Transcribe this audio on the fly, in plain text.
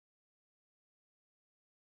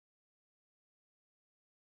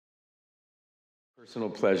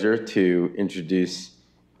Personal pleasure to introduce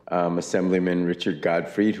Assemblyman Richard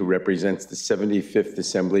Gottfried, who represents the 75th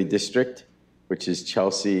Assembly District, which is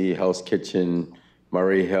Chelsea, Hell's Kitchen,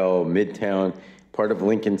 Murray Hill, Midtown, part of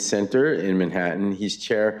Lincoln Center in Manhattan. He's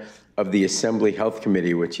chair of the Assembly Health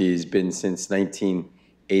Committee, which he's been since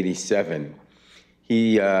 1987.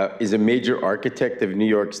 He is a major architect of New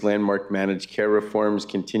York's landmark managed care reforms,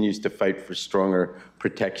 continues to fight for stronger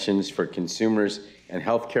protections for consumers and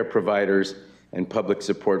healthcare providers, and public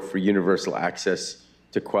support for universal access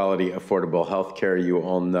to quality, affordable health care. You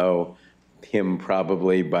all know him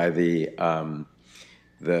probably by the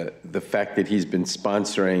fact that he's been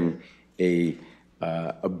sponsoring a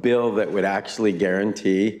bill that would actually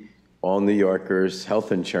guarantee all New Yorkers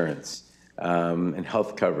health insurance and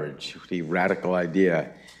health coverage, the radical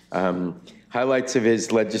idea. Highlights of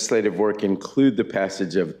his legislative work include the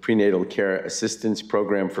passage of prenatal care assistance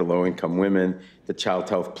program for low-income women, the Child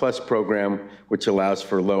Health Plus program, which allows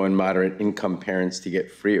for low and moderate income parents to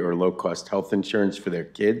get free or low-cost health insurance for their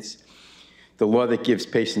kids, the law that gives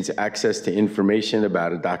patients access to information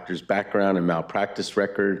about a doctor's background and malpractice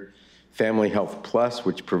record, Family Health Plus,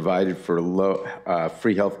 which provided for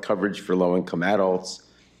free health coverage for low-income adults,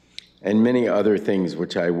 and many other things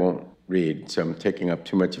which I won't read, so I'm taking up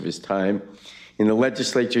too much of his time. In the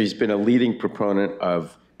legislature, he's been a leading proponent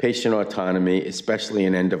of patient autonomy, especially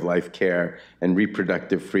in end-of-life care and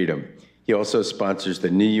reproductive freedom. He also sponsors the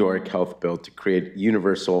New York Health Bill to create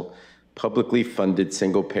universal, publicly funded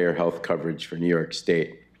single-payer health coverage for New York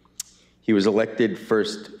State. He was elected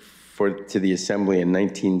first to the Assembly in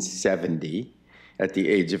 1970 at the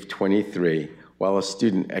age of 23 while a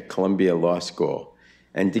student at Columbia Law School.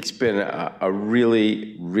 And Dick's been a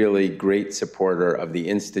really, really great supporter of the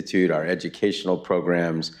Institute, our educational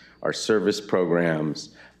programs, our service programs,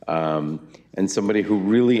 and somebody who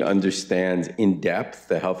really understands in depth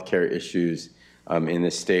the healthcare issues in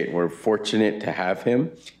the state. We're fortunate to have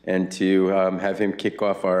him and to have him kick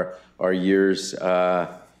off our year's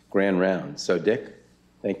grand round. So Dick,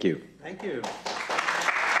 thank you. Thank you.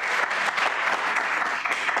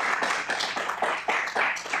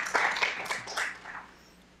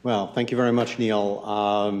 Well, thank you very much, Neil.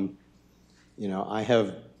 I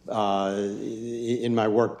have, in my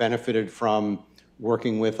work, benefited from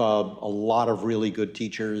working with a lot of really good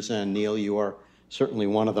teachers, and Neil, you are certainly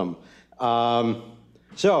one of them. Our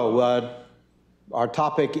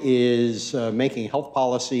topic is making health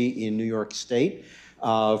policy in New York State.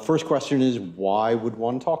 First question is, why would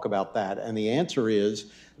one talk about that? And the answer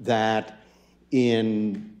is that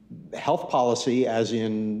in health policy, as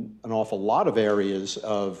in an awful lot of areas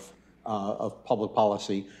of public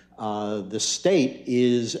policy, the state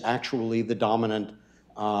is actually the dominant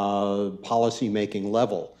policy-making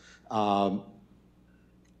level.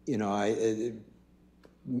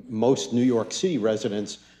 Most New York City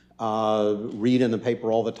residents read in the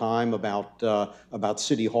paper all the time about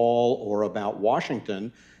City Hall or about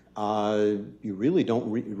Washington. You really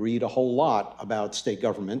don't read a whole lot about state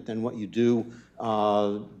government, and what you do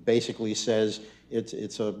basically says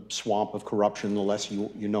it's a swamp of corruption. The less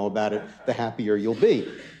you know about it, the happier you'll be,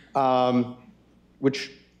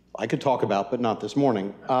 which I could talk about, but not this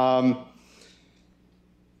morning.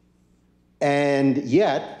 And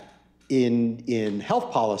yet, in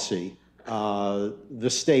health policy, the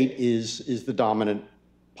state is the dominant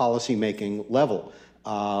policy-making level.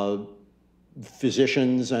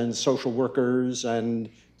 Physicians and social workers and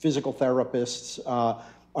physical therapists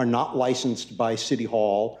are not licensed by City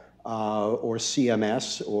Hall or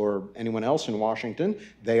CMS or anyone else in Washington.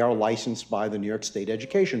 They are licensed by the New York State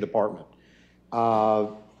Education Department.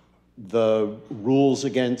 The rules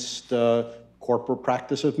against corporate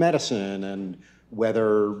practice of medicine and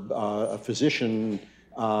whether a physician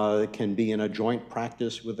can be in a joint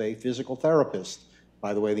practice with a physical therapist.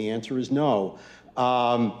 By the way, the answer is no.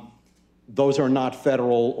 Those are not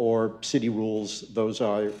federal or city rules.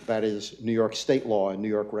 That is New York state law and New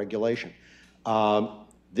York regulation.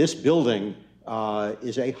 This building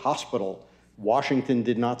is a hospital. Washington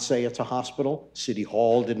did not say it's a hospital. City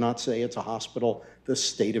Hall did not say it's a hospital. The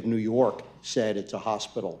state of New York said it's a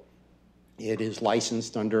hospital. It is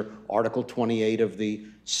licensed under Article 28 of the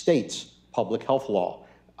state's public health law.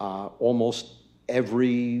 Almost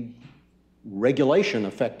every regulation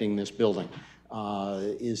affecting this building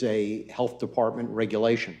is a health department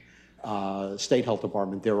regulation, state health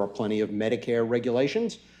department. There are plenty of Medicare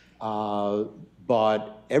regulations,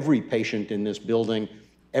 but every patient in this building,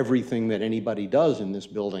 everything that anybody does in this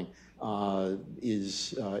building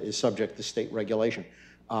is subject to state regulation.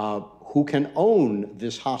 Who can own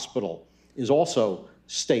this hospital is also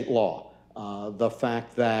state law. The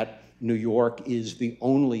fact that New York is the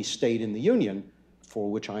only state in the union for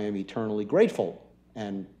which I am eternally grateful,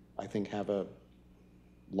 and I think have a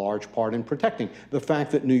large part in protecting. The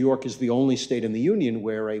fact that New York is the only state in the union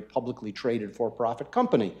where a publicly traded for-profit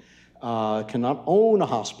company cannot own a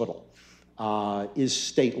hospital is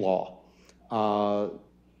state law.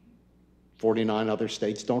 49 other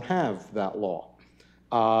states don't have that law.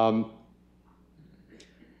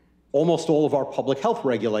 Almost all of our public health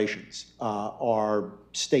regulations are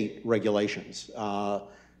state regulations.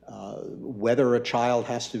 Whether a child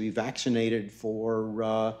has to be vaccinated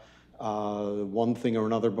for one thing or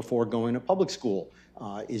another before going to public school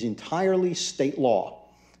is entirely state law.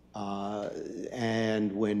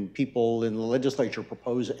 And when people in the legislature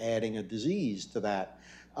propose adding a disease to that,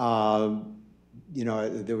 you know,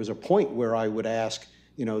 there was a point where I would ask,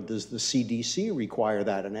 you know, does the CDC require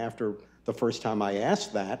that? And after the first time I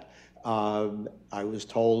asked that, I was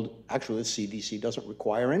told, actually, the CDC doesn't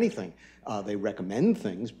require anything. They recommend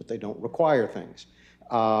things, but they don't require things.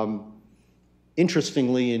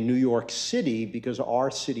 Interestingly, in New York City, because our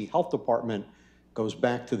city health department goes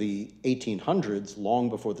back to the 1800s, long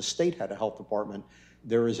before the state had a health department,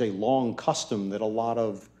 there is a long custom that a lot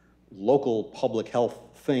of local public health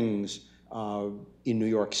things in New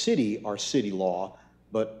York City are city law,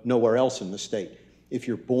 but nowhere else in the state. If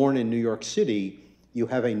you're born in New York City, you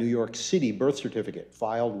have a New York City birth certificate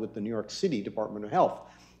filed with the New York City Department of Health.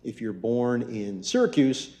 If you're born in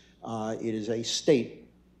Syracuse, it is a state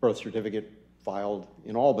birth certificate filed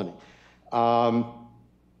in Albany.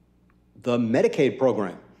 The Medicaid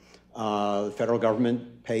program, the federal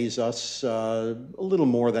government pays us a little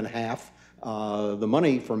more than half the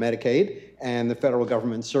money for Medicaid, and the federal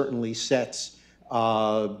government certainly sets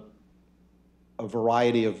a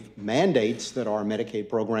variety of mandates that our Medicaid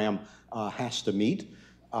program has to meet.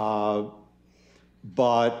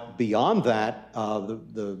 But beyond that,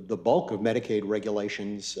 the bulk of Medicaid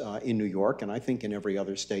regulations in New York, and I think in every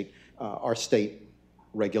other state, are state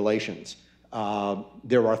regulations.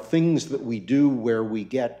 There are things that we do where we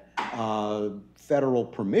get federal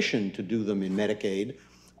permission to do them in Medicaid,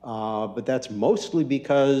 but that's mostly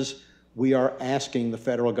because we are asking the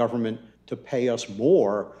federal government to pay us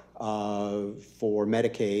more for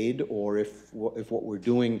Medicaid, or if what we're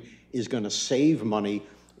doing is going to save money,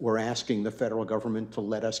 we're asking the federal government to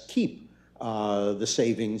let us keep the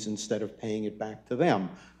savings instead of paying it back to them,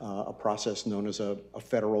 a process known as a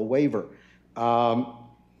federal waiver.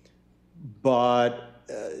 But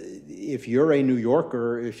if you're a New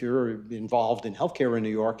Yorker, if you're involved in healthcare in New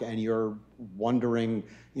York and you're wondering,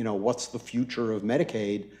 you know, what's the future of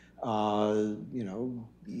Medicaid, you know,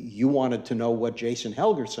 you wanted to know what Jason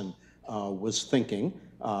Helgerson was thinking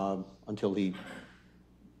until he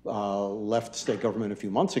left state government a few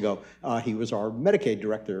months ago. He was our Medicaid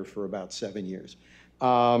director for about 7 years.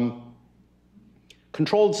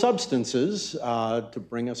 Controlled substances, to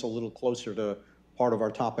bring us a little closer to part of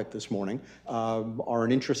our topic this morning, are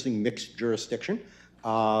an interesting mixed jurisdiction.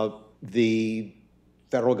 The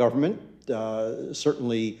federal government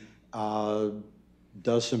certainly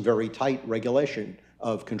does some very tight regulation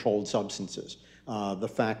of controlled substances. The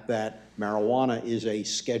fact that marijuana is a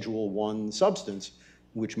Schedule I substance,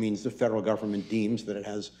 which means the federal government deems that it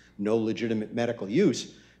has no legitimate medical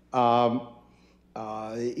use,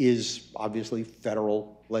 is obviously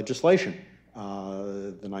federal legislation,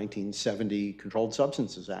 the 1970 Controlled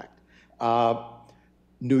Substances Act.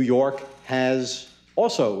 New York has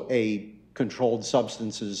also a controlled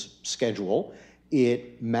substances schedule.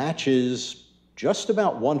 It matches just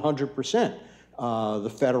about 100% the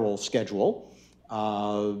federal schedule.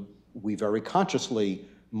 We very consciously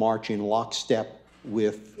march in lockstep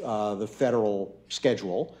with the federal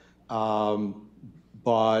schedule,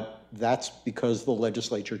 but that's because the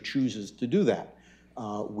legislature chooses to do that.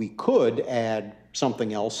 We could add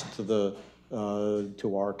something else to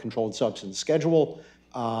our controlled substance schedule,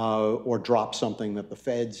 or drop something that the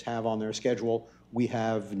feds have on their schedule. We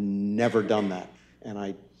have never done that, and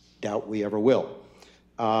I doubt we ever will.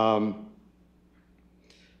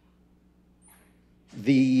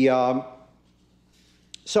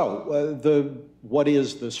 What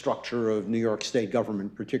is the structure of New York State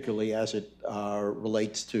government, particularly as it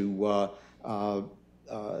relates to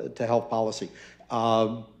health policy?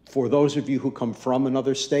 For those of you who come from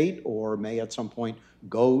another state or may at some point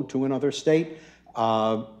go to another state,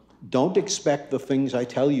 don't expect the things I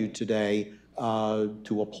tell you today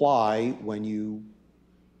to apply when you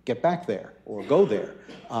get back there or go there.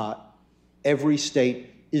 Every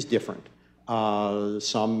state is different.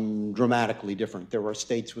 Some dramatically different. There are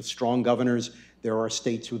states with strong governors. There are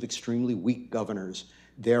states with extremely weak governors.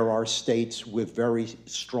 There are states with very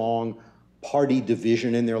strong party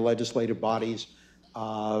division in their legislative bodies.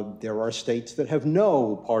 There are states that have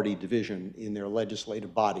no party division in their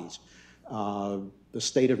legislative bodies. The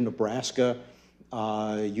state of Nebraska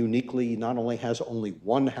uniquely not only has only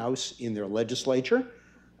one house in their legislature,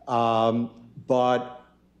 but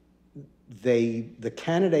the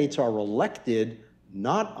candidates are elected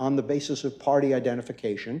not on the basis of party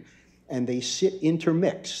identification, and they sit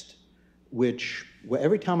intermixed, which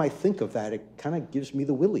every time I think of that, it kind of gives me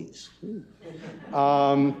the willies.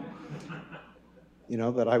 You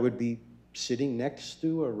know, that I would be sitting next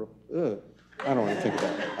to I don't want to think of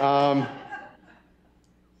that.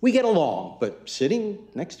 We get along, but sitting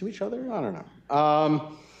next to each other, I don't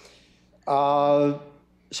know.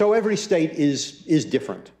 So every state is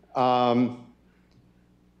different. I'm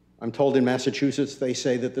told in Massachusetts, they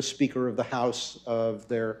say that the Speaker of the House of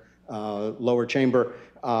their lower chamber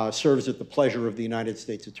serves at the pleasure of the United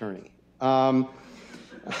States Attorney. So,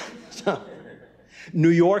 New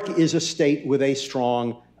York is a state with a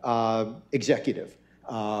strong executive.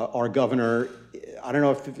 Our governor, I don't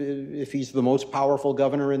know if he's the most powerful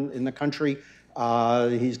governor in the country.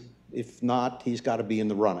 If not, he's got to be in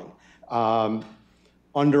the running.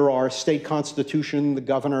 Under our state constitution, the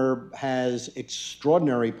governor has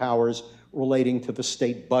extraordinary powers relating to the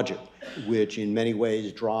state budget, which in many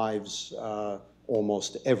ways drives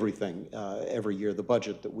almost everything every year, the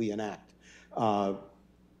budget that we enact. I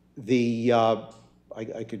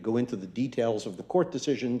could go into the details of the court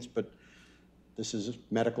decisions, but this is a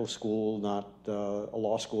medical school, not a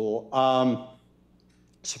law school.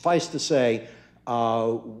 Suffice to say,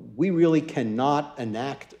 we really cannot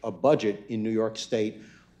enact a budget in New York State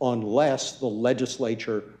unless the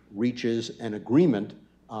legislature reaches an agreement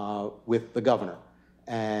with the governor.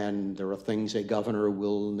 And there are things a governor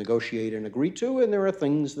will negotiate and agree to, and there are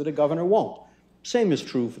things that a governor won't. Same is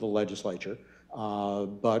true for the legislature.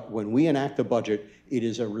 But when we enact a budget, it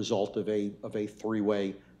is a result of a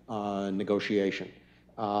three-way negotiation.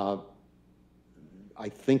 I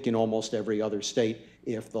think in almost every other state,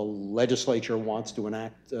 if the legislature wants to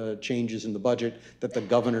enact changes in the budget that the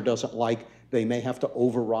governor doesn't like, they may have to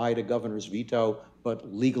override a governor's veto,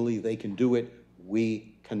 but legally they can do it.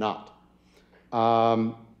 We cannot.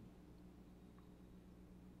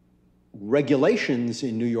 Regulations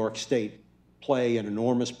in New York State play an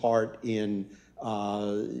enormous part in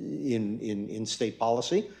state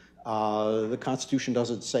policy. The Constitution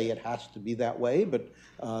doesn't say it has to be that way, but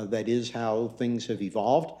that is how things have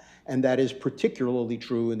evolved, and that is particularly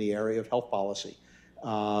true in the area of health policy.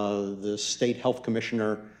 The state health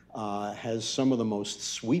commissioner has some of the most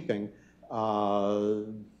sweeping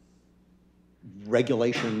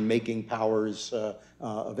regulation-making powers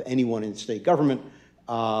of anyone in state government.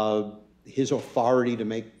 His authority to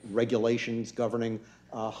make regulations governing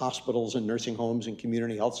hospitals and nursing homes and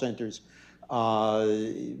community health centers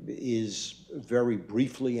is very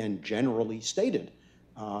briefly and generally stated,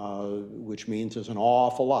 which means there's an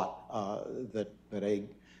awful lot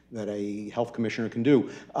that a health commissioner can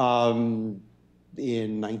do.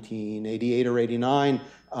 In 1988 or 89,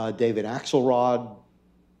 David Axelrod,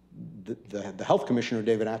 the health commissioner,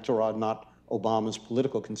 David Axelrod, not Obama's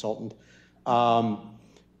political consultant,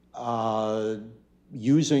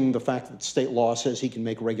 using the fact that state law says he can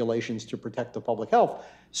make regulations to protect the public health,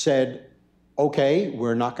 said, okay,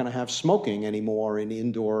 we're not going to have smoking anymore in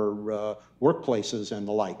indoor workplaces and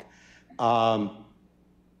the like. A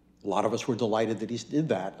lot of us were delighted that he did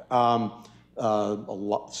that.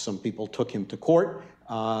 Some people took him to court,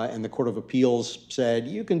 and the Court of Appeals said,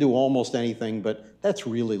 you can do almost anything, but that's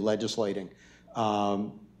really legislating,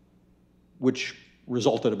 which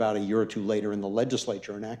resulted about a year or two later in the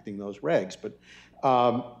legislature enacting those regs. But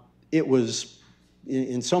it was,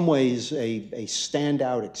 in some ways, a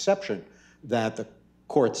standout exception that the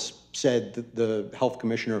courts said that the health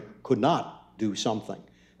commissioner could not do something.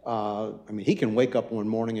 I mean, he can wake up one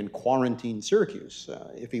morning and quarantine Syracuse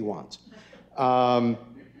if he wants. I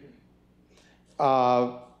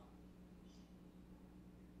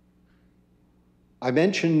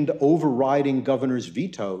mentioned overriding governor's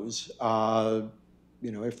vetoes.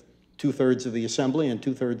 You know, if 2/3 of the Assembly and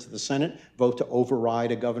 2/3 of the Senate vote to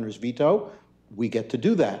override a governor's veto, we get to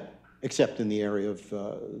do that, except in the area of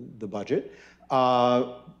the budget.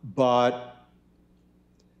 But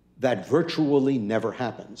that virtually never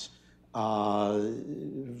happens.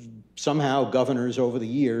 Somehow governors over the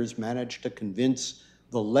years managed to convince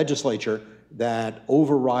the legislature that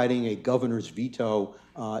overriding a governor's veto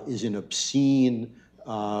is an obscene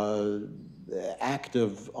act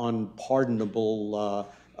of unpardonable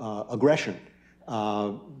aggression.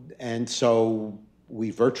 And so we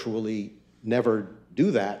virtually never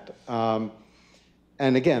do that.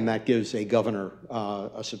 And again, that gives a governor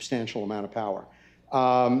a substantial amount of power.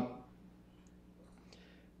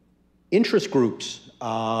 Interest groups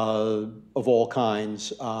of all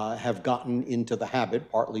kinds have gotten into the habit,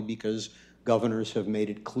 partly because governors have made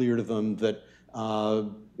it clear to them that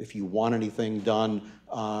if you want anything done,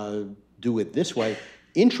 do it this way.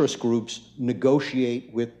 Interest groups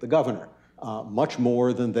negotiate with the governor much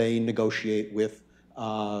more than they negotiate with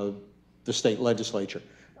the state legislature.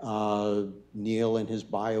 Neil, in his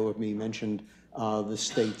bio of me, mentioned the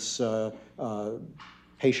state's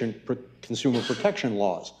consumer protection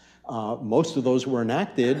laws. Most of those were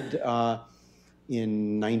enacted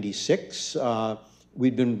in '96.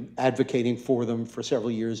 We'd been advocating for them for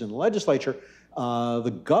several years in the legislature.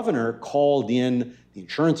 The governor called in the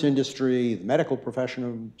insurance industry, the medical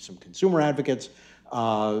profession, some consumer advocates,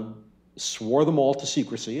 swore them all to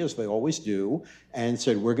secrecy, as they always do, and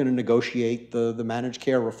said, we're going to negotiate the managed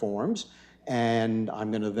care reforms, and I'm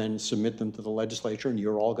going to then submit them to the legislature, and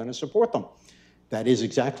you're all going to support them. That is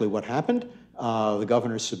exactly what happened. The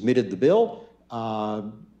governor submitted the bill.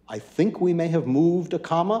 I think we may have moved a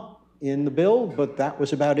comma in the bill, but that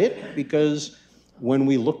was about it, because when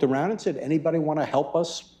we looked around and said, anybody want to help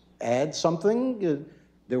us add something,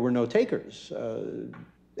 there were no takers.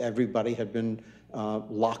 Everybody had been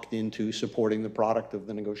locked into supporting the product of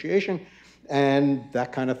the negotiation, and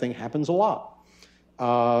that kind of thing happens a lot.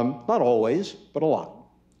 Not always, but a lot.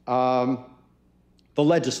 The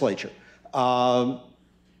legislature.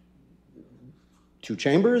 Two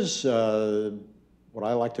chambers, what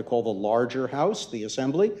I like to call the larger house, the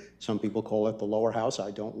assembly. Some people call it the lower house.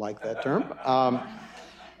 I don't like that term.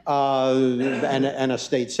 And a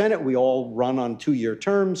state senate. We all run on 2-year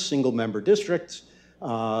terms, single-member districts.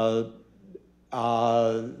 The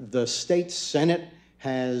state senate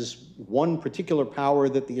has one particular power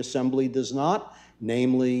that the assembly does not,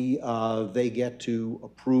 namely, they get to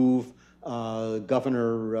approve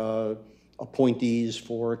governor appointees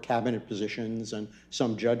for cabinet positions and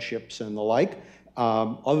some judgeships and the like.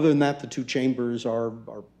 Other than that, the two chambers are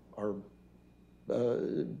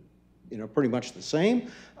pretty much the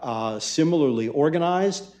same. Similarly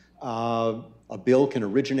organized. A bill can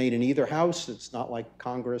originate in either house. It's not like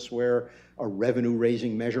Congress where a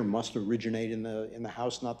revenue-raising measure must originate in the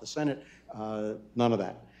House, not the Senate. None of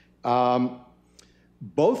that.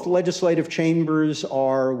 Both legislative chambers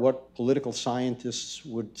are what political scientists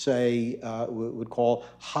would say, would call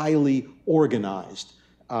highly organized.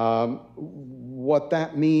 What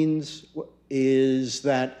that means is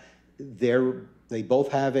that they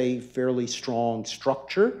both have a fairly strong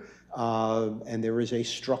structure, and there is a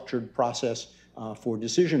structured process for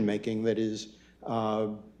decision-making that is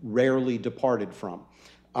rarely departed from.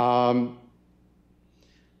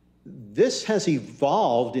 This has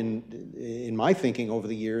evolved, in my thinking over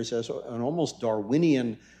the years, as an almost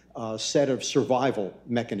Darwinian set of survival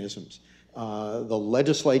mechanisms. The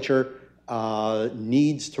legislature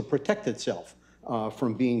needs to protect itself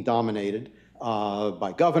from being dominated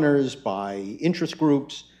by governors, by interest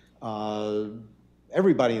groups.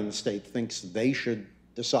 Everybody in the state thinks they should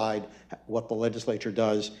decide what the legislature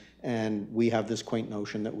does, and we have this quaint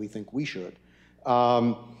notion that we think we should.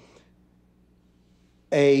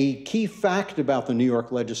 A key fact about the New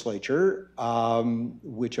York legislature,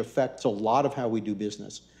 which affects a lot of how we do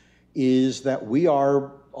business, is that we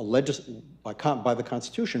are, by the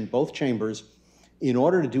Constitution, both chambers, in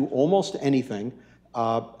order to do almost anything,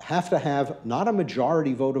 have to have not a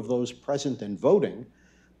majority vote of those present and voting,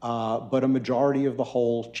 but a majority of the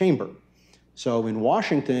whole chamber. So in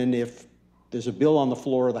Washington, if there's a bill on the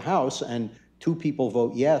floor of the House and 2 people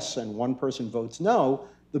vote yes and 1 person votes no,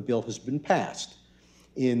 the bill has been passed.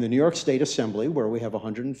 In the New York State Assembly, where we have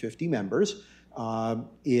 150 members,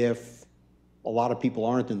 if a lot of people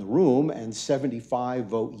aren't in the room and 75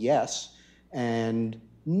 vote yes and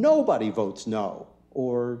nobody votes no,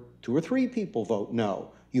 or 2 or 3 people vote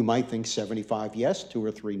no, you might think 75 yes, 2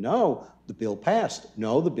 or 3 no, the bill passed.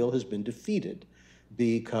 No, the bill has been defeated,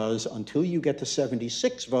 because until you get to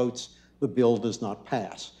 76 votes, the bill does not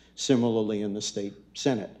pass. Similarly in the state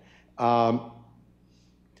senate.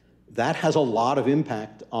 That has a lot of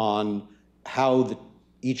impact on how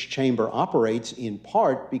each chamber operates, in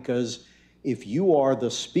part because if you are the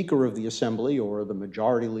Speaker of the Assembly or the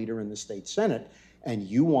majority leader in the state senate and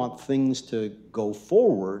you want things to go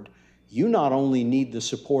forward, you not only need the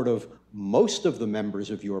support of most of the members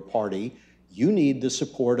of your party, you need the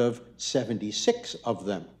support of 76 of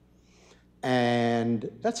them. And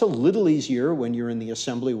that's a little easier when you're in the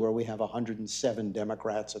Assembly, where we have 107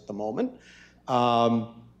 Democrats at the moment.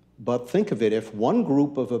 But think of it, if one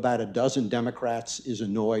group of about a dozen Democrats is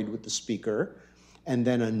annoyed with the Speaker, and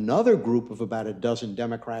then another group of about a dozen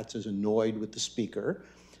Democrats is annoyed with the Speaker,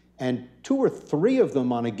 and 2 or 3 of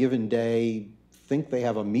them on a given day think they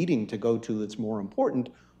have a meeting to go to that's more important,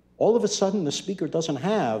 all of a sudden the speaker doesn't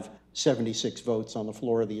have 76 votes on the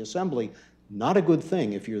floor of the assembly. Not a good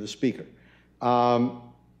thing if you're the speaker.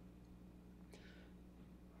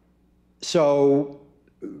 So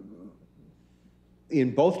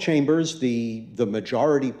in both chambers, the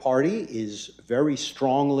majority party is very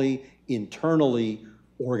strongly internally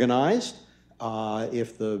organized.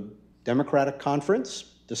 If the Democratic conference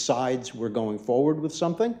decides we're going forward with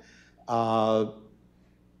something, hardly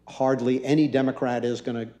any Democrat is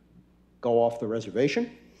going to go off the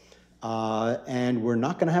reservation. And we're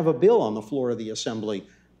not going to have a bill on the floor of the assembly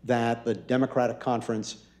that the Democratic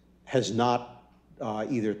conference has not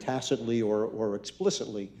either tacitly or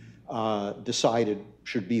explicitly decided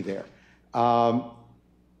should be there.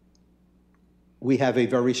 We have a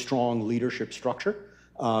very strong leadership structure.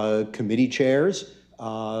 Committee chairs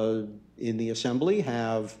in the assembly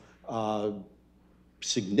have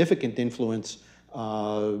significant influence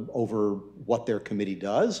over what their committee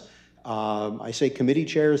does. I say committee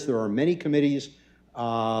chairs. There are many committees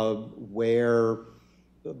where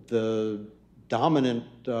the dominant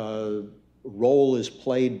role is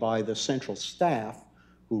played by the central staff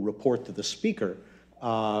who report to the speaker,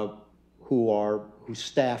 who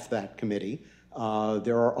staff that committee.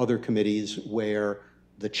 There are other committees where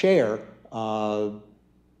the chair,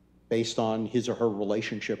 based on his or her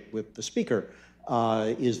relationship with the speaker,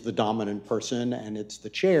 is the dominant person, and it's the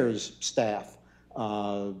chair's staff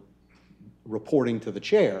reporting to the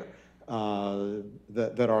chair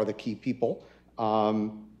that are the key people.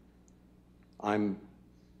 I'm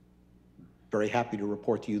very happy to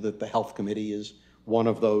report to you that the Health Committee is one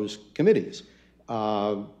of those committees.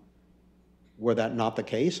 Were that not the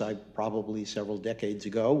case, I probably several decades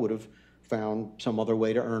ago would have found some other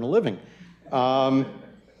way to earn a living.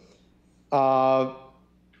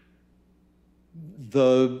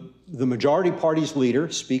 The majority party's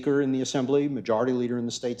leader, Speaker in the Assembly, Majority Leader in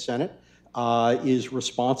the State Senate, is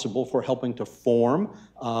responsible for helping to form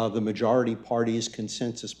the majority party's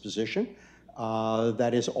consensus position.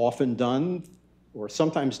 That is often done, or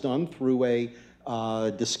sometimes done, through a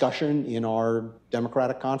discussion in our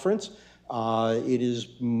Democratic conference. It is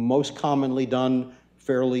most commonly done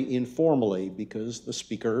fairly informally because the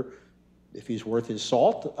speaker, if he's worth his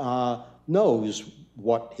salt, knows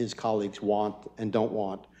what his colleagues want and don't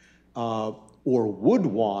want, or would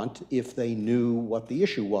want if they knew what the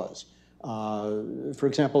issue was. For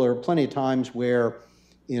example, there are plenty of times where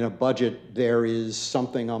in a budget there is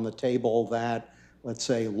something on the table that, let's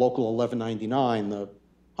say, Local 1199, the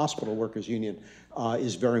hospital workers union,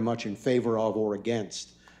 is very much in favor of or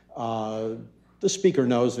against. The speaker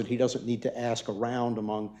knows that he doesn't need to ask around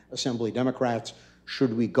among Assembly Democrats,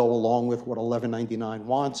 should we go along with what 1199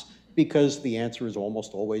 wants? Because the answer is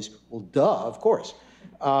almost always, well, duh, of course.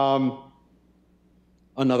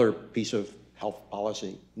 Another piece of health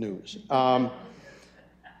policy news.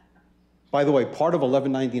 By the way, part of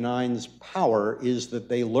 1199's power is that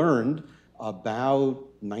they learned about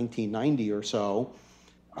 1990 or so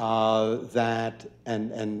that,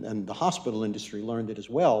 and the hospital industry learned it as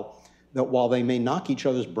well, that while they may knock each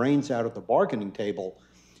other's brains out at the bargaining table,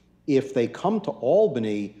 if they come to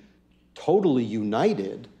Albany totally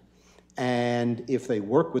united, and if they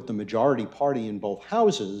work with the majority party in both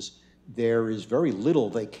houses, there is very little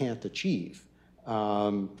they can't achieve.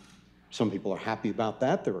 Some people are happy about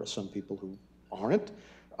that. There are some people who aren't.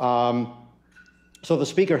 So the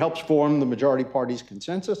speaker helps form the majority party's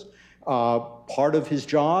consensus. Part of his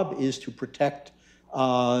job is to protect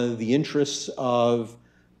the interests of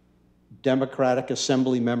Democratic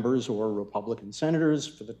Assembly members or Republican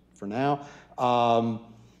senators for now,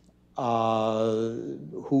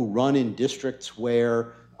 who run in districts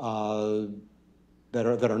where that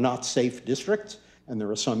are not safe districts, and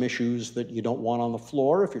there are some issues that you don't want on the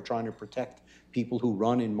floor if you're trying to protect people who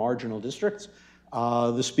run in marginal districts.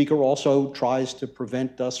 The speaker also tries to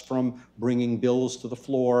prevent us from bringing bills to the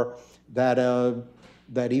floor that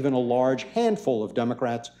even a large handful of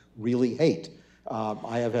Democrats really hate.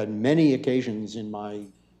 I have had many occasions in my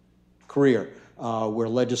career where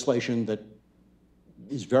legislation that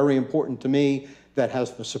is very important to me, that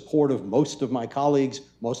has the support of most of my colleagues,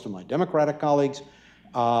 most of my Democratic colleagues,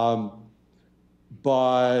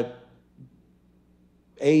 but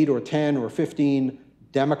 8 or 10 or 15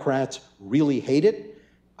 Democrats really hate it,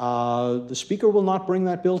 the speaker will not bring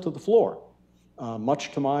that bill to the floor,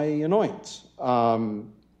 much to my annoyance.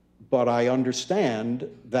 But I understand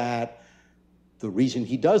that the reason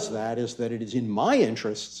he does that is that it is in my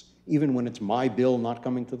interests, even when it's my bill not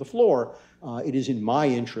coming to the floor, it is in my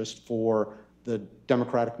interest for the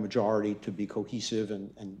Democratic majority to be cohesive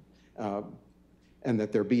and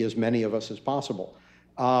that there be as many of us as possible.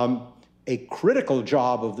 A critical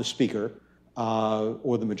job of the Speaker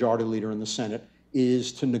or the Majority Leader in the Senate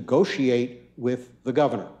is to negotiate with the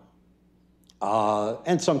governor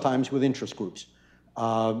and sometimes with interest groups.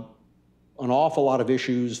 An awful lot of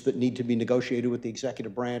issues that need to be negotiated with the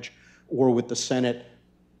executive branch or with the Senate,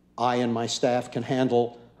 I and my staff can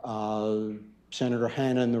handle. Senator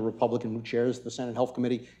Hannan, the Republican who chairs the Senate Health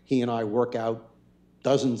Committee, he and I work out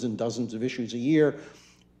dozens and dozens of issues a year.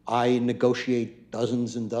 I negotiate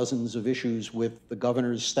dozens and dozens of issues with the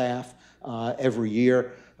governor's staff every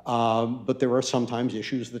year. But there are sometimes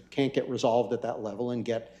issues that can't get resolved at that level and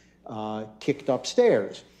get kicked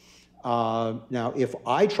upstairs. Now, if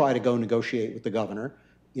I try to go negotiate with the governor,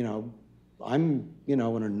 I'm,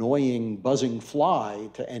 an annoying, buzzing fly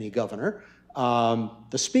to any governor.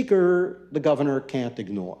 The Speaker, the governor can't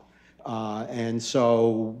ignore. And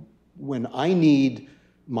so when I need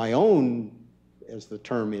my own, as the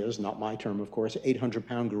term is, not my term, of course,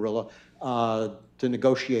 800-pound gorilla, to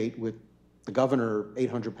negotiate with the governor,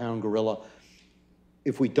 800-pound gorilla,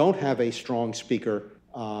 if we don't have a strong Speaker,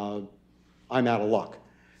 I'm out of luck.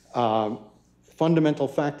 Fundamental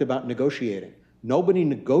fact about negotiating. Nobody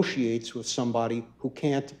negotiates with somebody who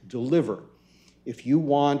can't deliver. If you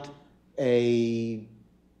want a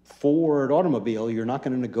Ford automobile, you're not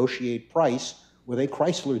going to negotiate price with a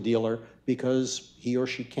Chrysler dealer because he or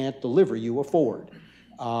she can't deliver you a Ford.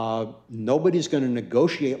 Nobody's going to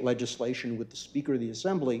negotiate legislation with the Speaker of the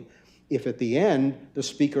Assembly if at the end the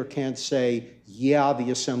Speaker can't say, yeah, the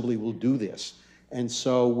Assembly will do this. And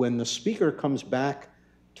so when the Speaker comes back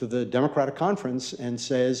to the Democratic Conference and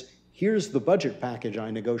says, here's the budget package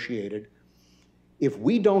I negotiated, if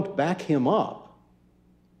we don't back him up,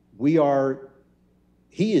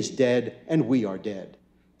 he is dead and we are dead.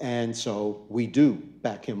 And so we do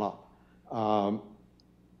back him up.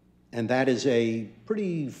 And that is a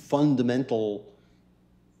pretty fundamental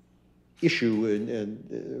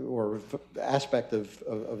issue or aspect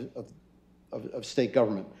of state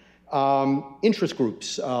government. Interest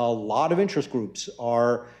groups, a lot of interest groups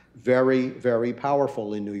are very, very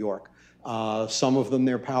powerful in New York. Some of them,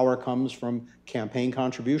 their power comes from campaign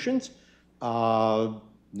contributions.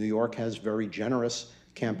 New York has very generous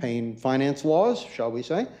campaign finance laws, shall we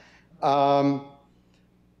say.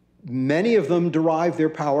 Many of them derive their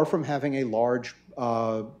power from having a large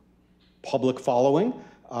public following.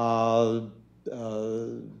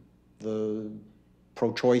 The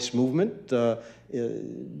pro-choice movement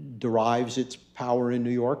derives its power in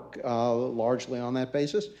New York largely on that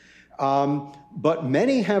basis. But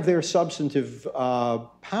many have their substantive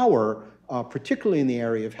power, particularly in the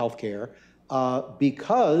area of healthcare,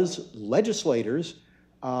 because legislators,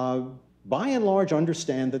 by and large,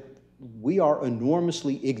 understand that we are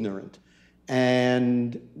enormously ignorant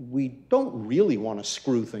and we don't really want to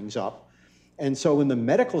screw things up. And so when the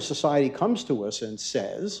medical society comes to us and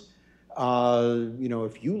says,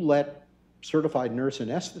 if you let certified nurse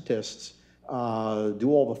anesthetists do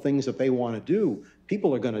all the things that they want to do,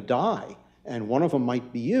 people are going to die, and one of them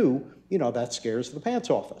might be you, that scares the pants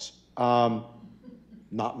off us.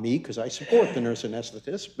 Not me, because I support the nurse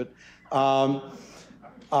anesthetists, but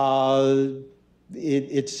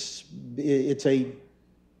it's a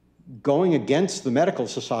going against the medical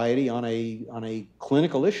society on a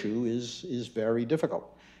clinical issue is very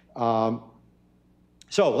difficult.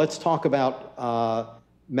 So let's talk about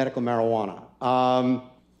medical marijuana.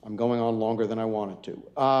 I'm going on longer than I wanted to.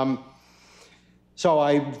 So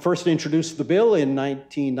I first introduced the bill in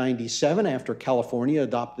 1997 after California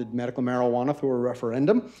adopted medical marijuana through a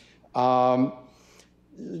referendum.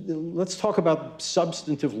 Let's talk about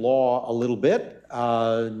substantive law a little bit.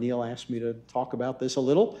 Neil asked me to talk about this a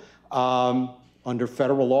little. Under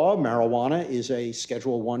federal law, marijuana is a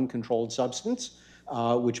Schedule I controlled substance,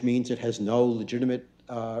 which means it has no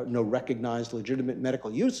recognized legitimate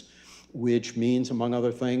medical use, which means, among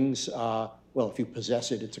other things, if you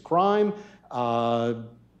possess it, it's a crime.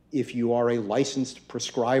 If you are a licensed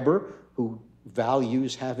prescriber who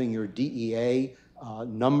values having your DEA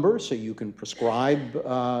number so you can prescribe,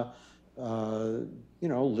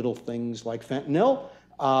 little things like fentanyl,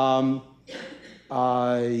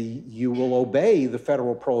 you will obey the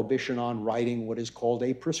federal prohibition on writing what is called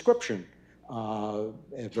a prescription, a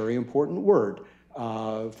very important word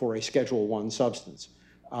for a Schedule I substance.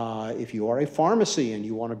 If you are a pharmacy and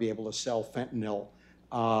you want to be able to sell fentanyl,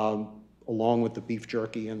 along with the beef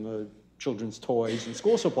jerky and the children's toys and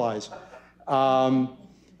school supplies,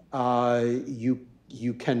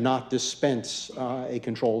 you cannot dispense a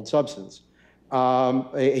controlled substance,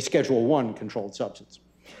 a Schedule I controlled substance.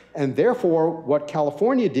 And therefore, what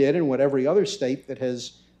California did, and what every other state that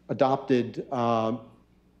has adopted a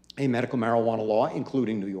medical marijuana law,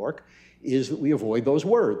 including New York, is that we avoid those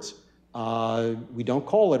words. We don't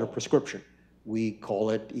call it a prescription. We call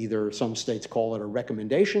it either, some states call it a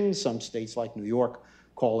recommendation, some states like New York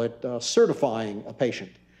call it certifying a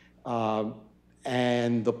patient.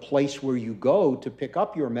 And the place where you go to pick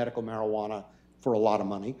up your medical marijuana for a lot of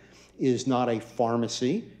money is not a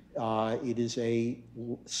pharmacy. It is a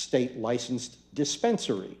state licensed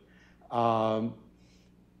dispensary.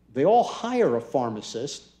 They all hire a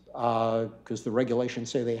pharmacist because the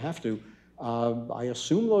regulations say they have to. I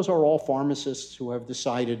assume those are all pharmacists who have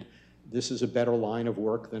decided this is a better line of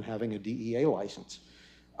work than having a DEA license.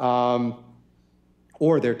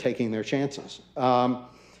 Or they're taking their chances.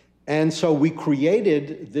 And so we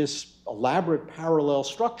created this elaborate parallel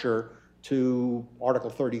structure to Article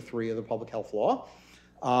 33 of the Public Health Law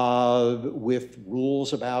with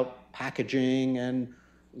rules about packaging and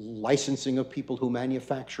licensing of people who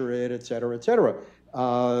manufacture it, et cetera, et cetera.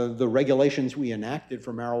 The regulations we enacted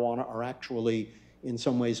for marijuana are actually, in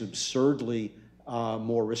some ways, absurdly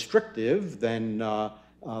more restrictive than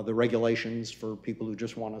the regulations for people who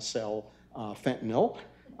just want to sell fentanyl.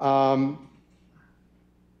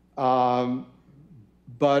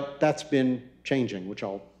 But that's been changing, which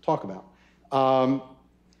I'll talk about.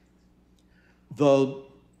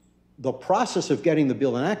 The process of getting the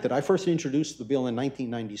bill enacted, I first introduced the bill in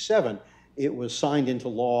 1997. It was signed into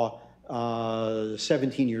law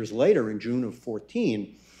 17 years later in June of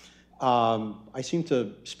 14. I seem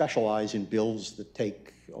to specialize in bills that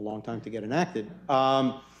take a long time to get enacted.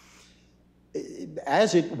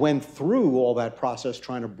 As it went through all that process,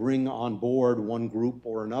 trying to bring on board one group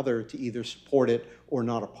or another to either support it or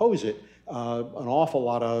not oppose it, an awful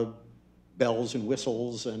lot of bells and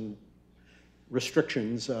whistles and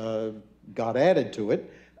restrictions got added to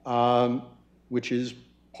it, which is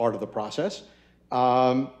part of the process.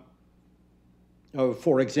 For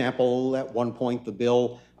example, at one point, the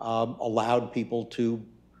bill allowed people to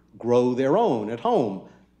grow their own at home.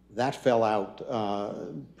 That fell out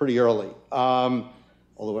pretty early,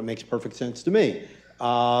 although it makes perfect sense to me.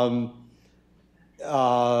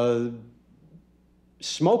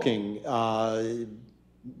 Smoking,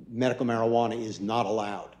 medical marijuana is not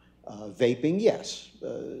allowed. Vaping, yes.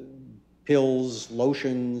 Pills,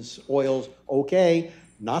 lotions, oils, okay.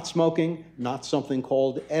 Not smoking, not something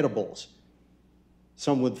called edibles.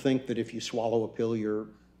 Some would think that if you swallow a pill, you're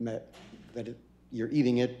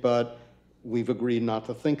eating it, but we've agreed not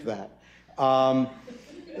to think that.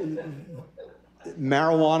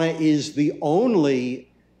 Marijuana is the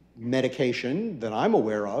only medication that I'm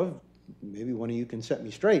aware of, maybe one of you can set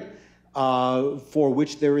me straight, for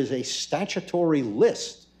which there is a statutory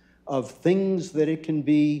list of things that it can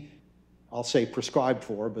be, I'll say prescribed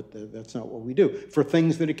for, but that's not what we do, for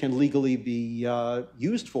things that it can legally be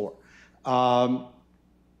used for. Not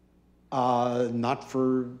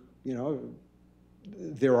for,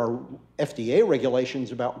 there are FDA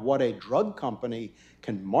regulations about what a drug company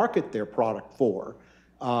can market their product for,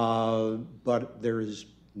 but there is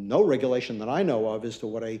no regulation that I know of as to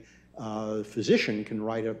what a physician can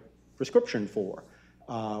write a prescription for,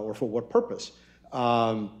 or for what purpose.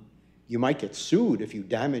 You might get sued if you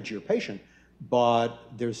damage your patient, but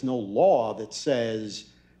there's no law that says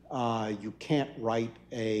you can't write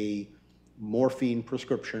a morphine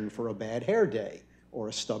prescription for a bad hair day or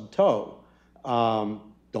a stubbed toe.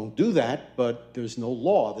 Don't do that, but there's no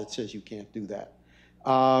law that says you can't do that.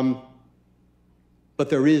 But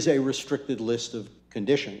there is a restricted list of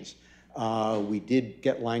conditions. We did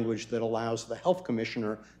get language that allows the health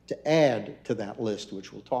commissioner to add to that list,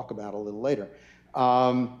 which we'll talk about a little later.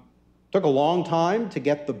 Took a long time to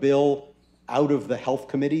get the bill out of the health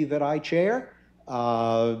committee that I chair,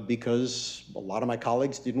 because a lot of my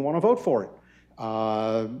colleagues didn't want to vote for it.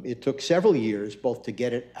 It took several years both to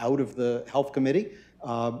get it out of the health committee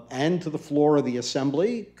and to the floor of the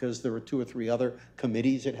assembly, because there were 2 or 3 other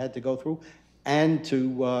committees it had to go through, and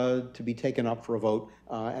to be taken up for a vote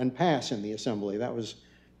and pass in the assembly. That was,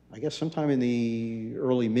 I guess, sometime in the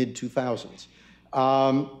early mid-2000s,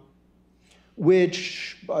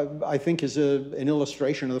 which I think is an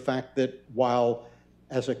illustration of the fact that while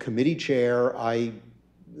as a committee chair,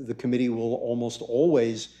 the committee will almost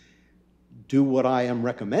always do what I am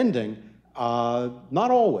recommending,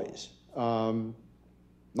 not always, not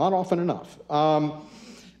often enough.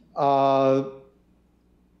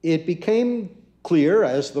 It became clear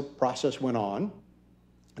as the process went on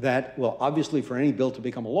that, well, obviously for any bill to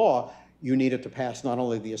become a law, you need it to pass not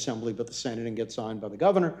only the Assembly but the Senate and get signed by the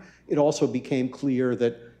governor. It also became clear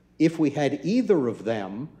that if we had either of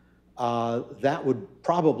them, that would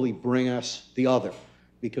probably bring us the other.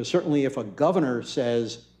 Because certainly if a governor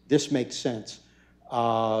says, this makes sense,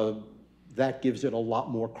 that gives it a lot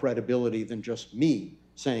more credibility than just me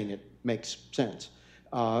saying it makes sense.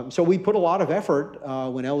 So we put a lot of effort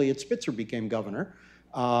when Eliot Spitzer became governor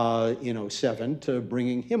in '07 to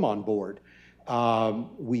bringing him on board.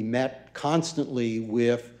 We met constantly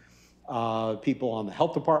with people on the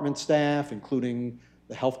health department staff, including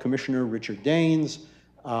the health commissioner, Richard Daines,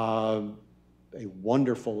 a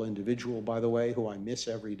wonderful individual, by the way, who I miss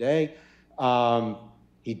every day.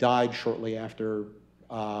 He died shortly after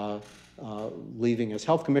leaving as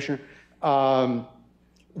health commissioner.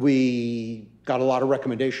 We got a lot of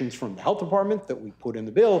recommendations from the health department that we put in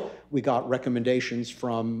the bill. We got recommendations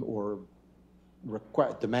from, or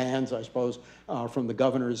demands, I suppose, from the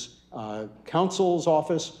governor's counsel's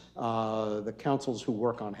office, the councils who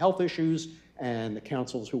work on health issues, and the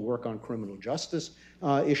councils who work on criminal justice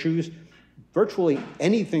issues. Virtually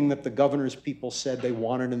anything that the governor's people said they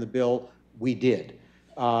wanted in the bill, we did.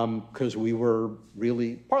 Because we were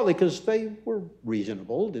really, partly because they were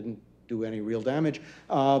reasonable, didn't do any real damage,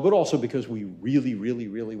 but also because we really, really,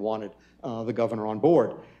 really wanted the governor on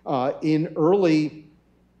board. In '08,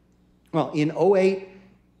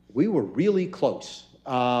 we were really close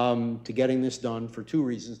to getting this done for two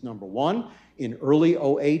reasons. Number one, in early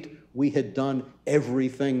 '08, we had done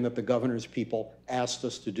everything that the governor's people asked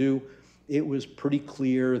us to do. It was pretty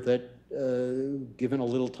clear that given a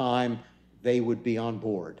little time, they would be on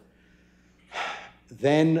board.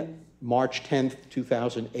 Then March 10th,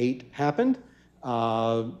 2008 happened.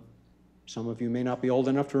 Some of you may not be old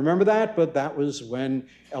enough to remember that, but that was when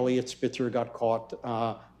Eliot Spitzer got caught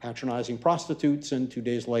patronizing prostitutes and 2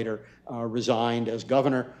 days later resigned as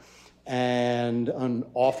governor. And an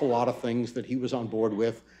awful lot of things that he was on board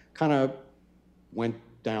with kind of went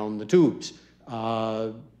down the tubes.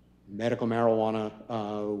 Medical marijuana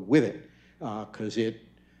with it, because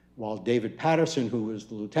while David Patterson, who was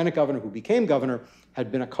the lieutenant governor, who became governor,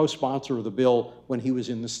 had been a co-sponsor of the bill when he was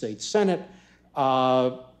in the state Senate,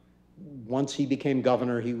 once he became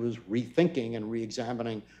governor, he was rethinking and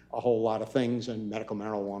re-examining a whole lot of things, and medical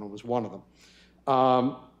marijuana was one of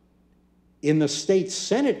them. In the state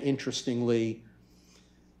Senate, interestingly,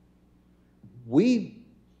 we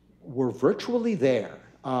were virtually there.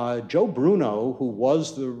 Joe Bruno, who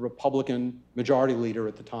was the Republican majority leader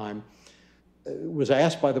at the time, was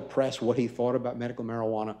asked by the press what he thought about medical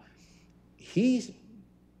marijuana. He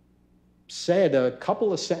said a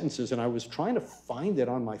couple of sentences, and I was trying to find it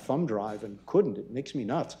on my thumb drive and couldn't. It makes me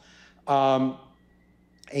nuts. A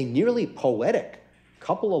nearly poetic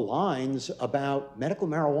couple of lines about medical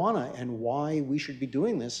marijuana and why we should be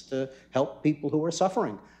doing this to help people who are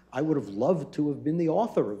suffering. I would have loved to have been the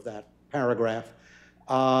author of that paragraph.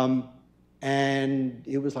 And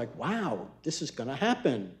it was like, wow, this is going to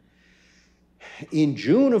happen. In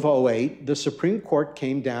June of '08, the Supreme Court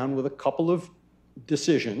came down with a couple of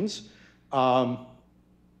decisions. One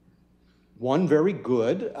very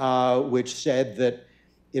good, which said that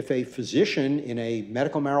if a physician in a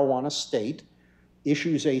medical marijuana state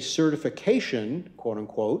issues a certification, quote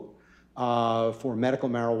unquote, for medical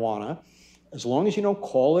marijuana, as long as you don't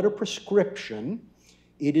call it a prescription,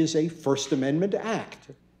 it is a First Amendment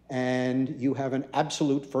act. And you have an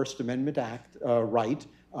absolute First Amendment act right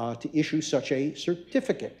to issue such a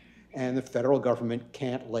certificate. And the federal government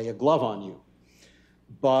can't lay a glove on you.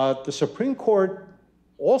 But the Supreme Court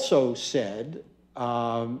also said,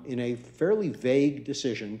 in a fairly vague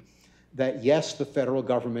decision, that yes, the federal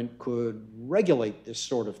government could regulate this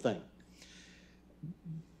sort of thing.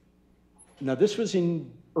 Now, this was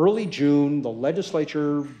in early June. The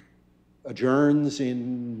legislature adjourns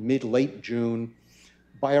in late June.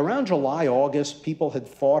 By around July, August, people had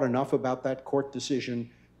thought enough about that court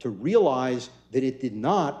decision to realize that it did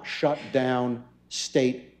not shut down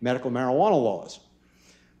state medical marijuana laws.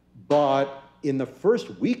 But in the first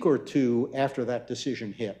week or two after that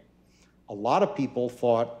decision hit, a lot of people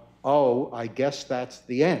thought, oh, I guess that's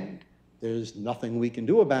the end. There's nothing we can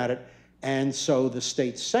do about it. And so the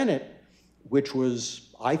state Senate, which was,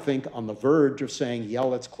 I think, on the verge of saying, yeah,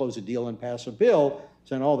 let's close a deal and pass a bill,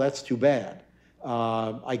 said, oh, that's too bad.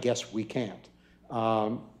 I guess we can't.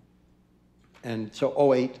 And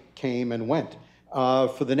so '08 came and went.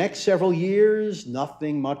 For the next several years,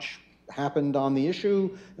 nothing much happened on the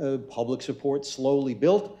issue. Public support slowly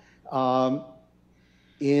built.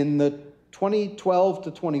 In the 2012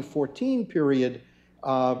 to 2014 period,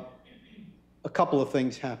 a couple of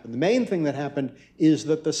things happened. The main thing that happened is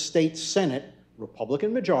that the state Senate,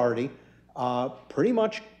 Republican majority, pretty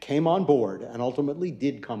much came on board and ultimately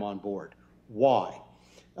did come on board. Why?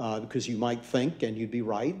 because you might think, and you'd be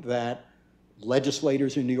right, that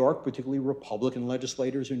legislators in New York, particularly Republican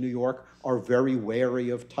legislators in New York, are very wary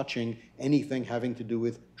of touching anything having to do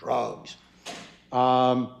with drugs.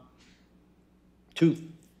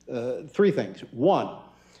 Three things. One,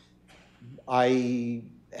 I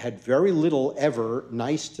had very little ever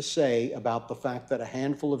nice to say about the fact that a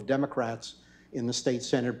handful of Democrats in the state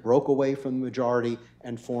Senate broke away from the majority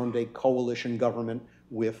and formed a coalition government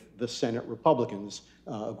with the Senate Republicans,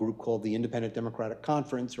 a group called the Independent Democratic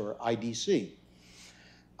Conference, or IDC.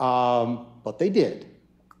 But they did.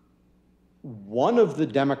 One of the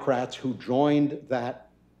Democrats who joined that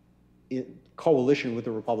coalition with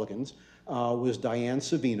the Republicans was Diane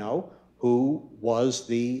Savino, who was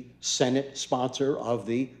the Senate sponsor of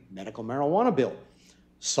the medical marijuana bill.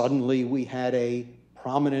 Suddenly, we had a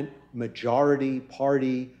prominent majority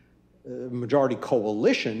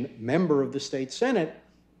coalition member of the state Senate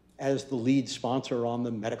as the lead sponsor on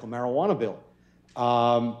the medical marijuana bill.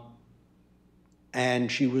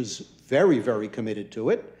 And she was very, very committed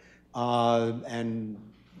to it and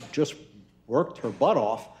just worked her butt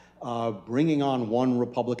off, bringing on one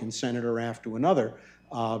Republican senator after another,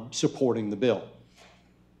 supporting the bill.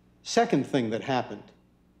 Second thing that happened,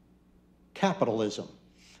 capitalism.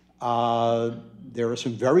 There are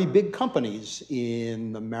some very big companies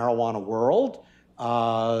in the marijuana world,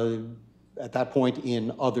 at that point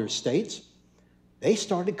in other states. They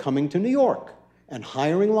started coming to New York and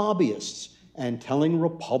hiring lobbyists and telling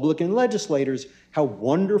Republican legislators how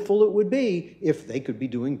wonderful it would be if they could be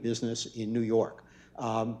doing business in New York.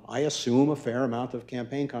 I assume a fair amount of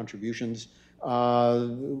campaign contributions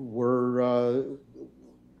were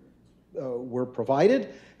provided.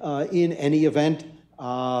 In any event,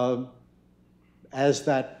 as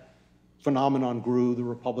that phenomenon grew, the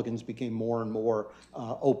Republicans became more and more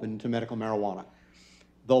open to medical marijuana.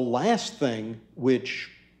 The last thing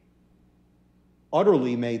which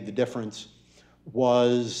utterly made the difference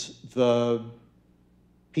was the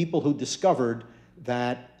people who discovered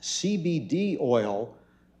that CBD oil,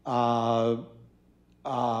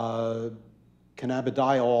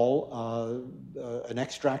 cannabidiol, an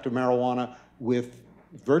extract of marijuana with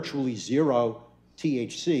virtually zero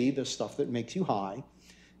THC, the stuff that makes you high,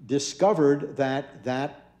 discovered that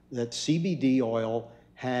CBD oil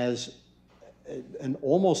has an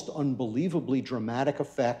almost unbelievably dramatic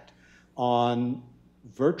effect on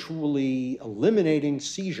virtually eliminating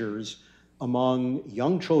seizures among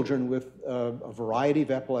young children with a variety of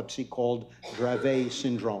epilepsy called Dravet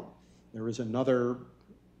syndrome. There is another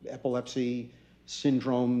epilepsy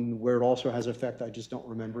syndrome where it also has effect, I just don't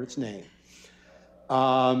remember its name.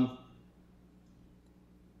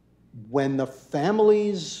 When the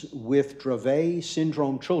families with Dravet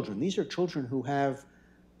syndrome children, these are children who have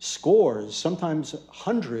scores, sometimes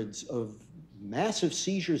hundreds of massive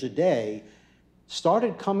seizures a day,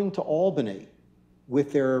 started coming to Albany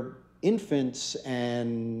with their infants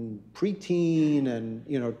and preteen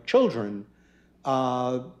and children,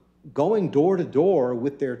 going door to door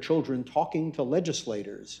with their children, talking to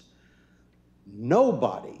legislators.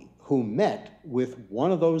 Nobody who met with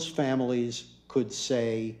one of those families could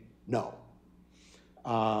say no.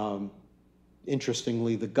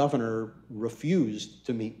 Interestingly, the governor refused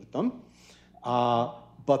to meet with them,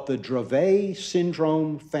 but the Dravet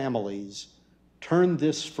syndrome families turned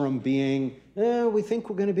this from being, we think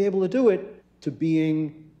we're going to be able to do it, to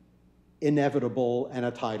being inevitable and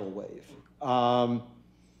a tidal wave.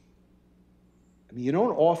 You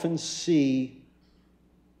don't often see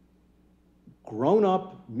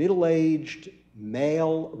grown-up, middle-aged,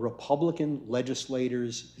 male Republican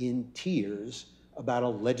legislators in tears about a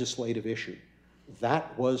legislative issue.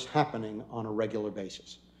 That was happening on a regular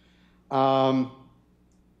basis.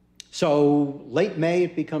 So late May,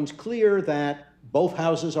 it becomes clear that both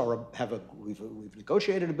houses we've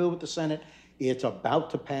negotiated a bill with the Senate. It's about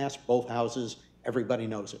to pass both houses. Everybody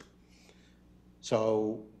knows it.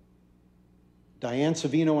 So Diane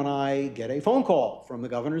Savino and I get a phone call from the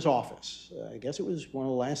governor's office. I guess it was one of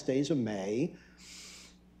the last days of May.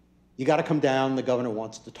 You got to come down. The governor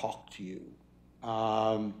wants to talk to you.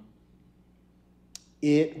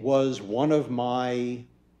 It was one of my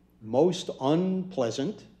most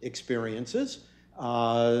unpleasant experiences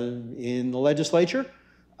in the legislature.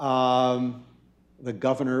 The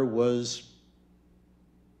governor was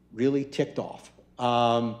really ticked off.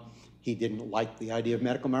 He didn't like the idea of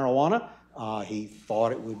medical marijuana. He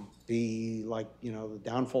thought it would be like, the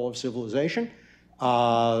downfall of civilization.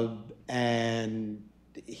 And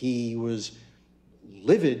he was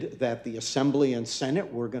livid that the Assembly and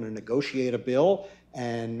Senate were going to negotiate a bill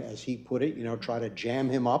and, as he put it, try to jam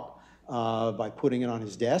him up by putting it on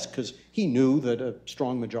his desk, because he knew that a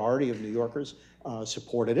strong majority of New Yorkers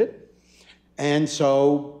supported it. And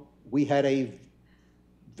so we had a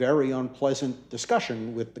very unpleasant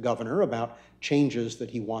discussion with the governor about changes that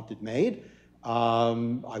he wanted made.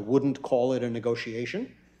 I wouldn't call it a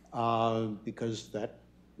negotiation because that,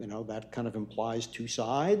 that kind of implies two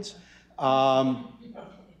sides. So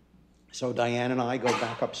Diane and I go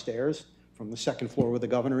back upstairs from the second floor where the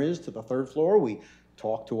governor is to the third floor. We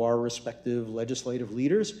talk to our respective legislative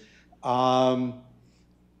leaders. A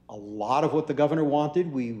lot of what the governor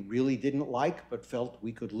wanted we really didn't like, but felt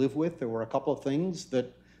we could live with. There were a couple of things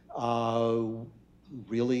that we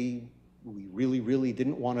really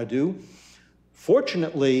didn't want to do.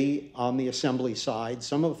 Fortunately, on the assembly side,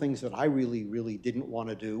 some of the things that I really didn't want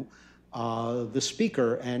to do, the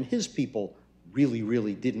speaker and his people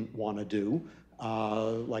really didn't want to do,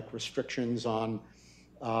 like restrictions on,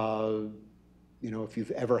 if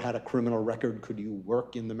you've ever had a criminal record, could you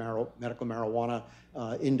work in the medical marijuana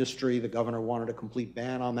industry? The governor wanted a complete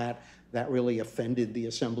ban on that. That really offended the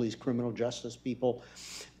Assembly's criminal justice people.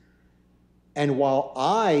 And while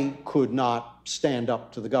I could not stand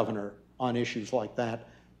up to the governor on issues like that,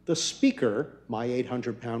 the speaker, my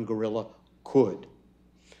 800-pound gorilla, could.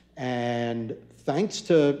 And thanks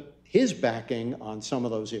to his backing on some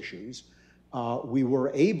of those issues, we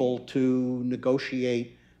were able to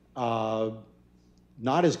negotiate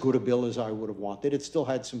not as good a bill as I would have wanted. It still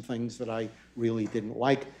had some things that I really didn't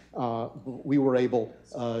like. We were able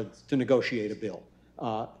to negotiate a bill.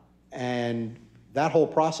 And that whole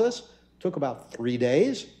process took about 3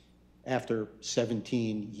 days after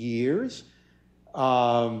 17 years.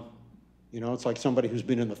 It's like somebody who's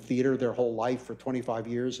been in the theater their whole life for 25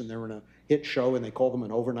 years and they're in a hit show and they call them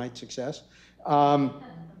an overnight success.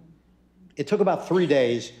 It took about 3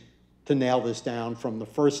 days to nail this down, from the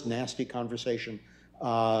first nasty conversation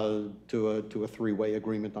to a three-way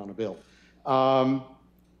agreement on a bill.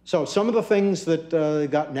 So some of the things that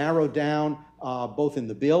got narrowed down, both in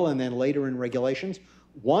the bill and then later in regulations,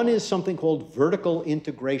 one is something called vertical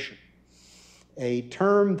integration, a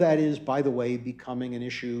term that is, by the way, becoming an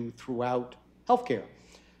issue throughout healthcare.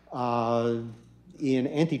 In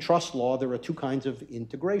antitrust law, there are two kinds of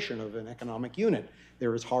integration of an economic unit.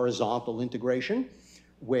 There is horizontal integration,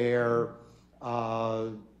 where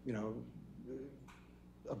a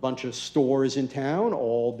bunch of stores in town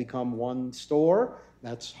all become one store.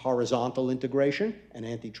 That's horizontal integration, an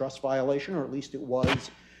antitrust violation, or at least it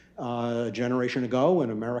was a generation ago when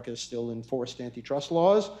America still enforced antitrust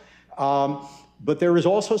laws. But there is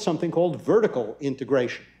also something called vertical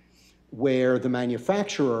integration, where the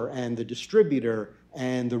manufacturer and the distributor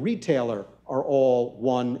and the retailer are all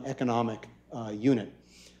one economic unit.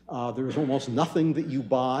 There is almost nothing that you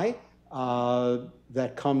buy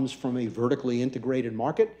that comes from a vertically integrated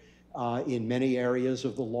market. In many areas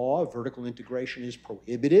of the law, vertical integration is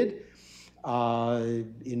prohibited.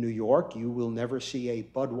 In New York, you will never see a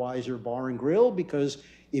Budweiser bar and grill, because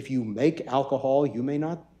if you make alcohol, you may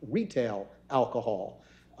not retail alcohol.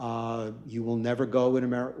 You will never go in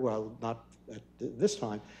America, well, not at this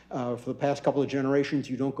time. For the past couple of generations,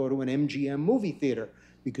 you don't go to an MGM movie theater,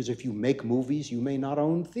 because if you make movies, you may not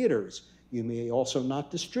own theaters. You may also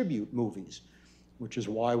not distribute movies, which is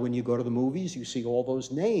why when you go to the movies, you see all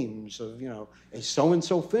those names of, a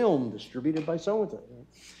so-and-so film distributed by so-and-so.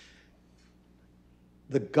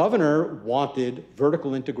 The governor wanted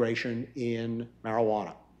vertical integration in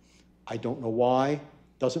marijuana. I don't know why,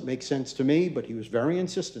 doesn't make sense to me, but he was very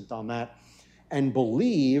insistent on that, and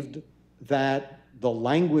believed that the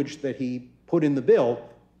language that he put in the bill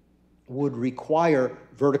would require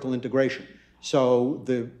vertical integration. So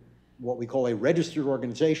what we call a registered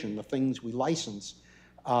organization, the things we license,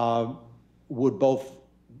 would both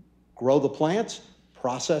grow the plants,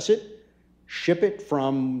 process it, ship it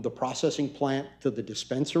from the processing plant to the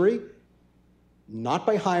dispensary, not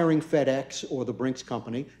by hiring FedEx or the Brinks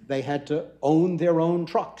Company. They had to own their own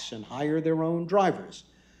trucks and hire their own drivers,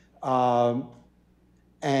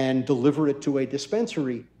 and deliver it to a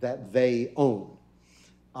dispensary that they own.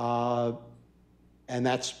 And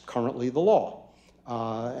that's currently the law.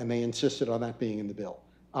 And they insisted on that being in the bill.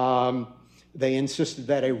 They insisted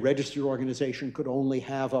that a registered organization could only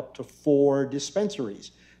have up to 4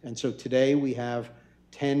 dispensaries. And so today we have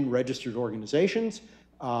 10 registered organizations.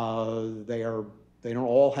 They don't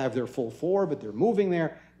all have their full 4, but they're moving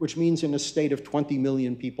there, which means in a state of 20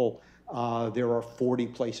 million people, there are 40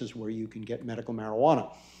 places where you can get medical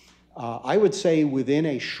marijuana. I would say within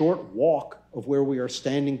a short walk of where we are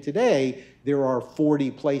standing today, there are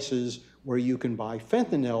 40 places where you can buy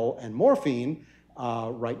fentanyl and morphine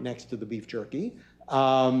right next to the beef jerky.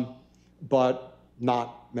 But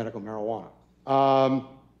not medical marijuana.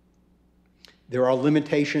 There are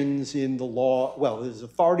limitations in the law. Well, there's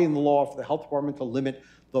authority in the law for the health department to limit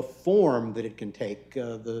the form that it can take,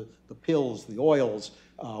 the pills, the oils,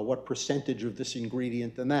 what percentage of this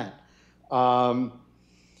ingredient and that.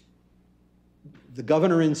 The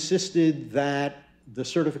governor insisted that the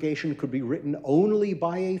certification could be written only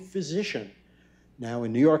by a physician. Now,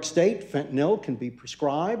 in New York State, fentanyl can be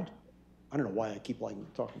prescribed. I don't know why I keep liking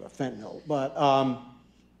talking about fentanyl, but,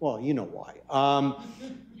 well, you know why.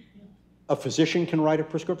 A physician can write a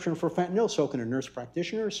prescription for fentanyl, so can a nurse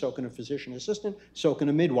practitioner, so can a physician assistant, so can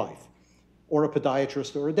a midwife, or a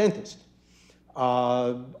podiatrist or a dentist.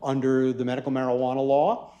 Under the medical marijuana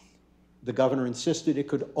law, the governor insisted it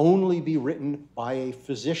could only be written by a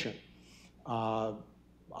physician. I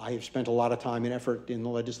have spent a lot of time and effort in the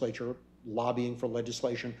legislature lobbying for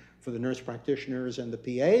legislation for the nurse practitioners and the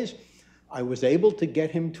PAs. I was able to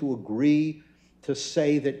get him to agree to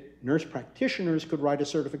say that nurse practitioners could write a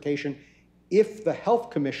certification if the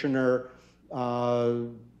health commissioner, a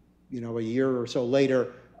year or so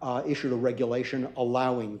later, issued a regulation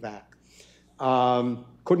allowing that.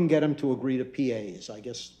 Couldn't get him to agree to PAs.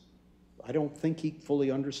 I don't think he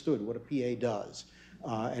fully understood what a PA does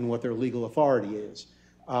and what their legal authority is.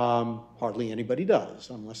 Hardly anybody does,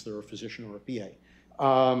 unless they're a physician or a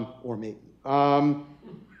PA, or me.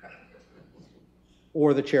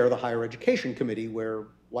 Or the chair of the Higher Education Committee, where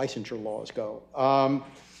licensure laws go.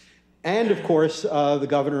 And of course, the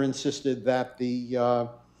governor insisted that the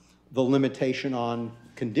limitation on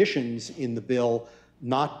conditions in the bill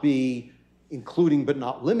not be including but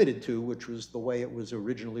not limited to, which was the way it was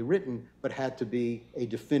originally written, but had to be a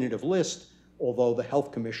definitive list, although the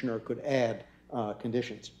health commissioner could add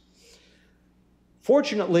conditions.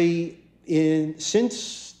 Fortunately,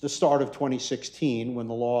 since the start of 2016, when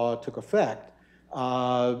the law took effect,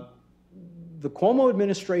 the Cuomo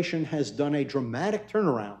administration has done a dramatic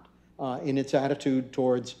turnaround in its attitude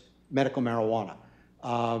towards medical marijuana.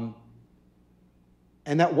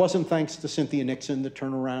 And that wasn't thanks to Cynthia Nixon. The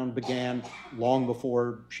turnaround began long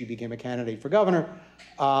before she became a candidate for governor.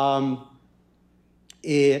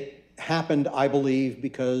 It happened, I believe,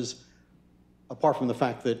 because apart from the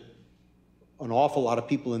fact that an awful lot of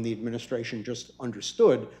people in the administration just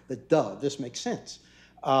understood that, duh, this makes sense.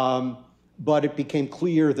 But it became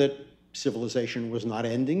clear that civilization was not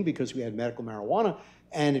ending because we had medical marijuana,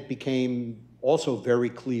 and it became also very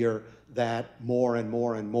clear that more and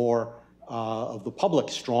more and more of the public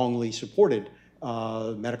strongly supported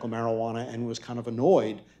medical marijuana and was kind of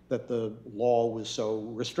annoyed that the law was so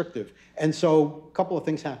restrictive. And so a couple of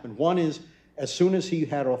things happened. One is, as soon as he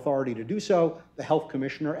had authority to do so, the health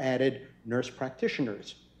commissioner added nurse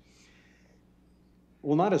practitioners.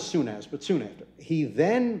 Well, not as soon as, but soon after. He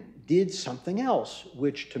then did something else,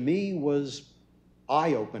 which to me was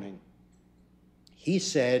eye-opening. He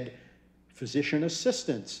said physician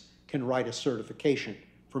assistants can write a certification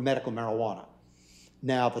for medical marijuana.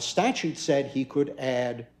 Now, the statute said he could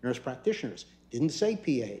add nurse practitioners, didn't say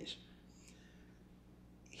PAs.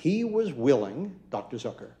 He was willing, Dr.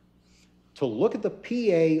 Zucker, to look at the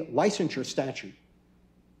PA licensure statute,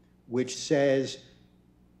 which says,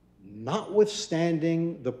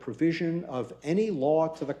 notwithstanding the provision of any law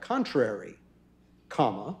to the contrary,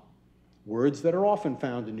 comma, words that are often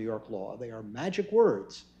found in New York law, they are magic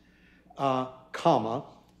words, comma,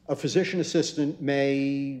 a physician assistant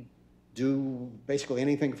may do basically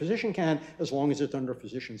anything a physician can as long as it's under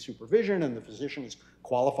physician supervision and the physician is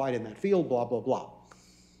qualified in that field, blah, blah, blah.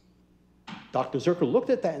 Dr. Zucker looked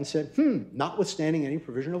at that and said, notwithstanding any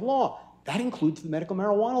provision of law, that includes the medical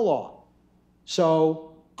marijuana law.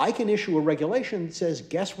 So I can issue a regulation that says,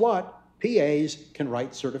 guess what? PAs can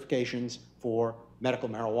write certifications for medical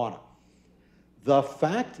marijuana. The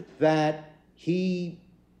fact that he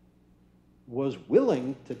was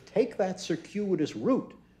willing to take that circuitous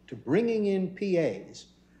route to bringing in PAs,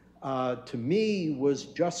 to me was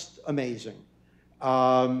just amazing.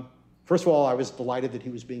 First of all, I was delighted that he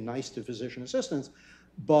was being nice to physician assistants,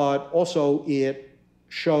 but also it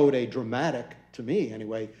showed a dramatic, to me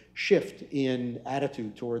anyway, shift in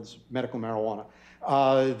attitude towards medical marijuana.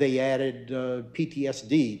 They added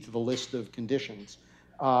PTSD to the list of conditions.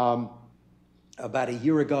 About a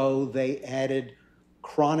year ago, they added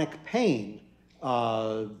chronic pain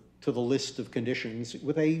to the list of conditions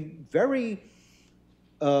with a very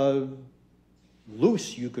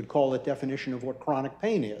loose, you could call it, definition of what chronic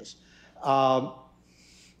pain is. Now,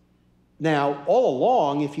 all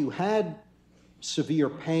along, if you had severe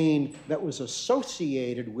pain that was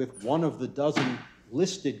associated with one of the dozen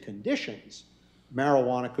listed conditions,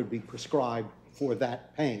 marijuana could be prescribed for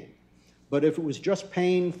that pain. But if it was just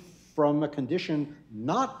pain from a condition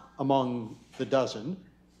not among the dozen,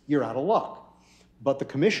 you're out of luck. But the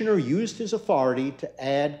commissioner used his authority to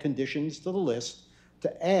add conditions to the list,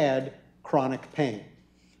 to add chronic pain.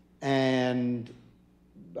 And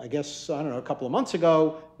I guess, I don't know, a couple of months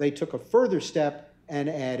ago, they took a further step and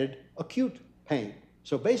added acute pain.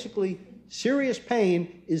 So basically, serious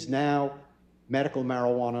pain is now medical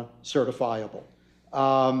marijuana certifiable.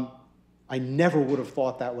 I never would have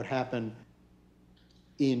thought that would happen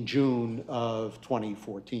in June of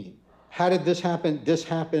 2014. How did this happen? This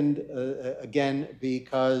happened, again,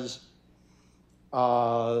 because,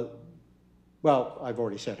 well, I've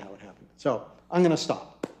already said how it happened. So I'm going to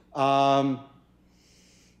stop. Want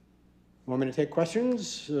me to take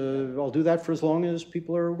questions? I'll do that for as long as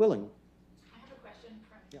people are willing. I have a question.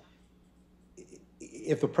 Yeah.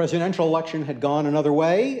 If the presidential election had gone another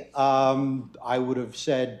way, I would have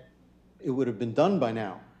said it would have been done by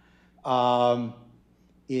now.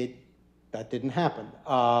 That didn't happen.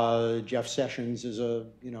 Jeff Sessions is a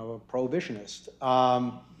prohibitionist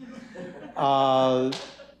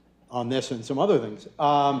on this and some other things.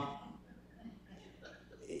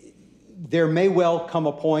 There may well come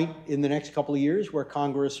a point in the next couple of years where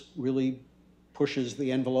Congress really pushes the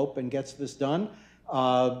envelope and gets this done.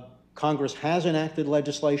 Congress has enacted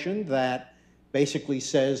legislation that basically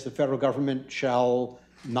says the federal government shall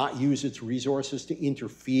not use its resources to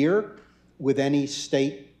interfere with any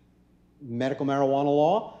state medical marijuana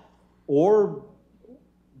law, or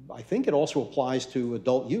I think it also applies to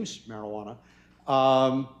adult use marijuana.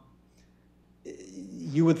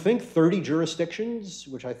 You would think 30 jurisdictions,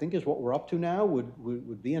 which I think is what we're up to now,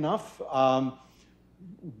 would be enough.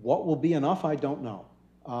 What will be enough, I don't know.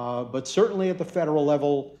 But certainly at the federal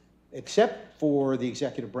level, except for the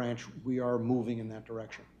executive branch, we are moving in that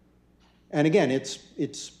direction. And again,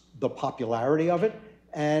 it's the popularity of it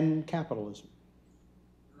and capitalism.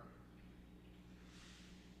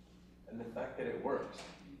 And the fact that it works.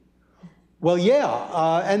 Well,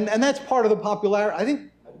 yeah, and that's part of the popularity. I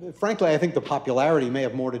think, frankly, I think the popularity may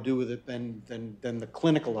have more to do with it than the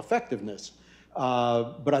clinical effectiveness.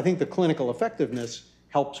 But I think the clinical effectiveness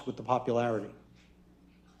helps with the popularity.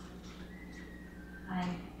 Hi.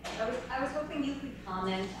 I was hoping you could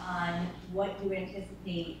comment on what you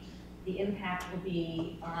anticipate the impact will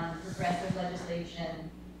be on progressive legislation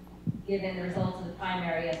given the results of the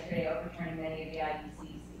primary yesterday overturning many of the IDC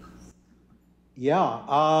seats.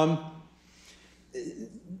 Yeah.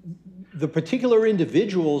 The particular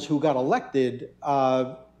individuals who got elected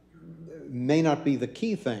may not be the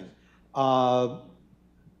key thing.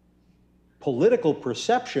 Political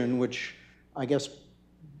perception, which I guess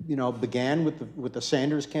began with the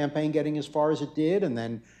Sanders campaign getting as far as it did, and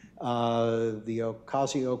then the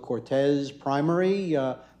Ocasio-Cortez primary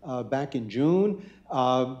back in June,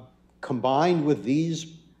 combined with these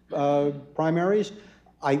primaries,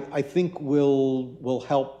 I think will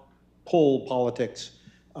help pull politics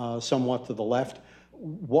somewhat to the left.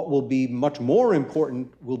 What will be much more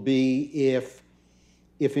important will be if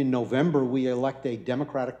in November we elect a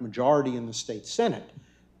Democratic majority in the state Senate.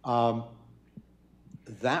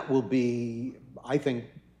 That will be, I think,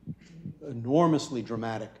 enormously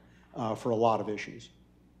dramatic for a lot of issues.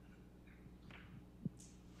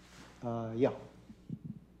 Yeah.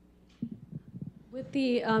 With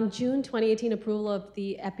the June 2018 approval of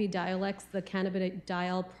the Epidiolex, the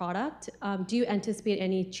cannabidiol product, do you anticipate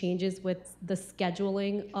any changes with the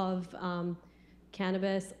scheduling of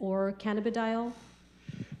cannabis or cannabidiol?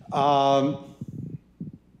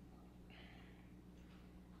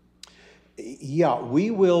 Yeah, we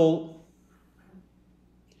will.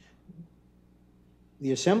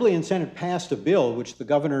 The Assembly and Senate passed a bill, which the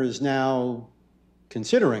governor is now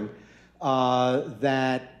considering,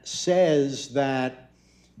 that says that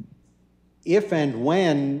if and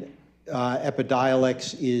when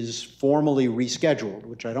Epidiolex is formally rescheduled,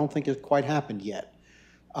 which I don't think has quite happened yet,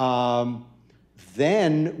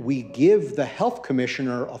 then we give the health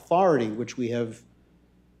commissioner authority, which we have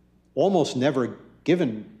almost never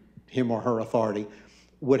given him or her authority,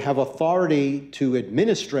 would have authority to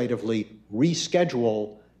administratively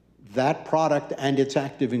reschedule that product and its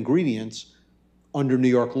active ingredients under New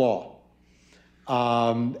York law.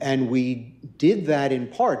 And we did that in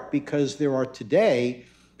part because there are today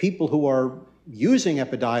people who are using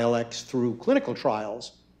Epidiolex through clinical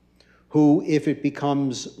trials who, if it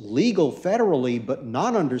becomes legal federally but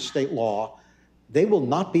not under state law, they will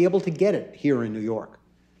not be able to get it here in New York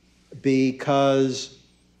because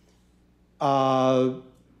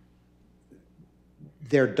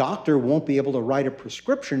their doctor won't be able to write a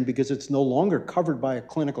prescription because it's no longer covered by a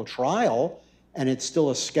clinical trial, and it's still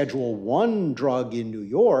a Schedule I drug in New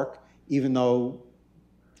York, even though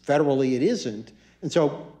federally it isn't. And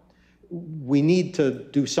so we need to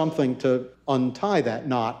do something to untie that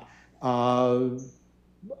knot. I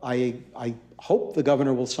hope the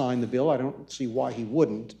governor will sign the bill. I don't see why he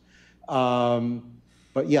wouldn't.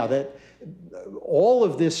 But yeah, that all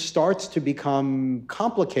of this starts to become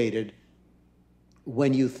complicated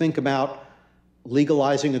when you think about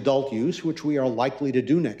legalizing adult use, which we are likely to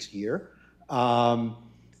do next year.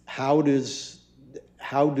 How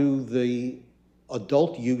do the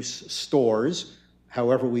adult use stores,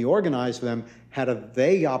 however we organize them, how do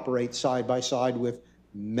they operate side by side with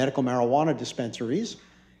medical marijuana dispensaries?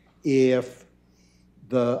 If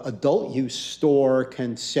the adult use store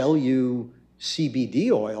can sell you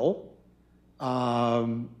CBD oil,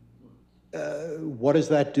 what does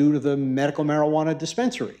that do to the medical marijuana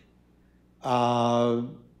dispensary?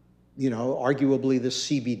 You know, arguably the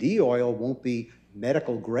CBD oil won't be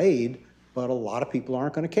medical grade, but a lot of people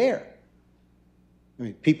aren't going to care. I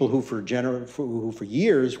mean, people who for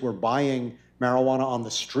years were buying marijuana on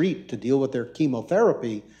the street to deal with their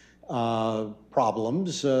chemotherapy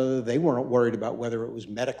problems, they weren't worried about whether it was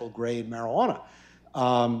medical grade marijuana.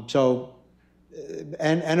 And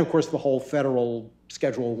of course, the whole federal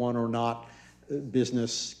Schedule I or not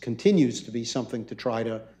business continues to be something to try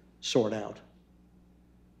to sort out.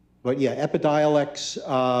 But yeah, Epidiolex,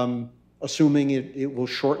 assuming it will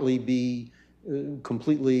shortly be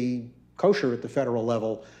completely kosher at the federal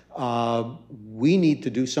level, we need to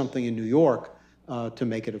do something in New York to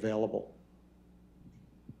make it available.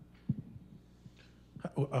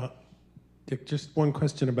 Dick, just one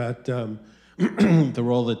question about the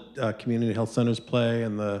role that community health centers play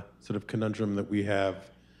and the sort of conundrum that we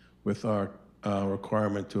have with our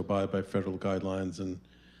requirement to abide by federal guidelines, and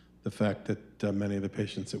the fact that many of the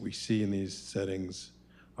patients that we see in these settings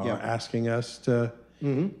are asking us to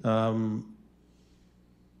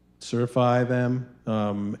certify them.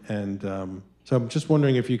 So I'm just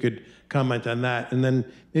wondering if you could comment on that, and then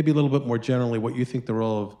maybe a little bit more generally what you think the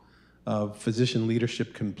role of physician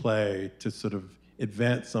leadership can play to sort of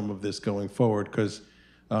advance some of this going forward, because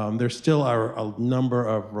there still are a number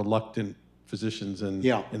of reluctant physicians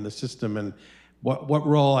in the system, and what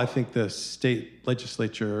role I think the state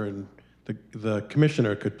legislature and the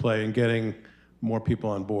commissioner could play in getting more people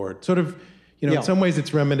on board. Sort of, you know, in some ways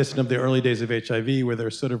it's reminiscent of the early days of HIV, where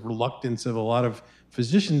there's sort of reluctance of a lot of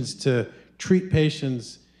physicians to treat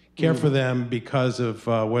patients, care for them because of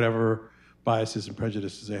whatever biases and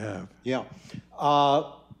prejudices they have. Yeah.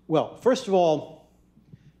 Well, first of all,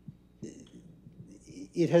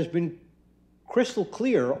 it has been crystal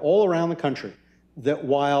clear all around the country that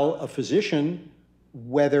while a physician,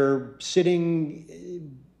 whether sitting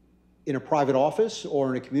in a private office or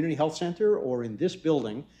in a community health center or in this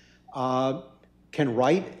building, can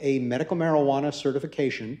write a medical marijuana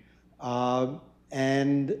certification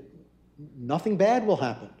and nothing bad will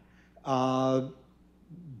happen.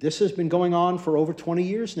 This has been going on for over 20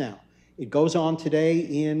 years now. It goes on today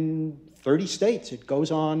in 30 states. It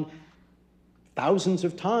goes on thousands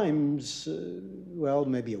of times, well,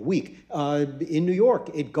 maybe a week, in New York.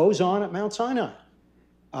 It goes on at Mount Sinai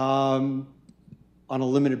on a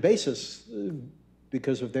limited basis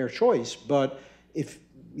because of their choice. But if,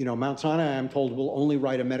 you know, Mount Sinai, I'm told, will only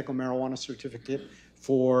write a medical marijuana certificate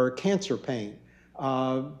for cancer pain.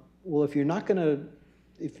 Well, if you're not going to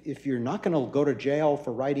go to jail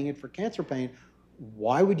for writing it for cancer pain,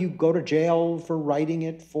 why would you go to jail for writing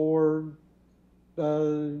it for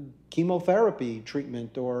chemotherapy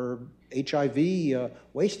treatment or HIV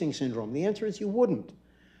wasting syndrome? The answer is you wouldn't.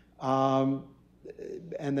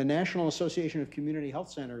 And the National Association of Community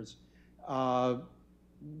Health Centers,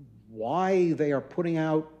 why they are putting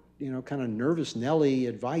out, you know, kind of nervous Nelly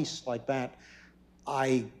advice like that,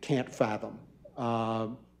 I can't fathom. I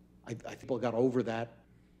think people got over that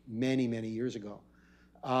many, many years ago.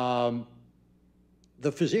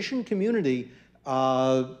 The physician community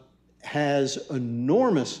has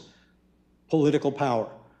enormous political power,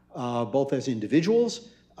 both as individuals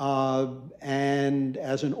and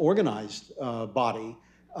as an organized body.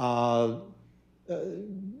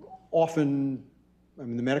 Often, I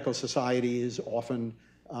mean, the medical society is often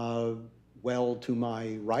well to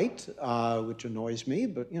my right, which annoys me,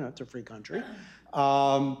 but, you know, it's a free country.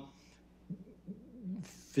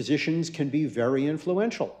 Physicians can be very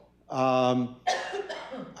influential. I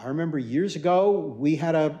remember years ago, we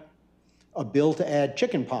had a bill to add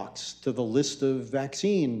chickenpox to the list of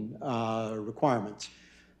vaccine requirements.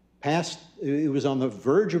 It was on the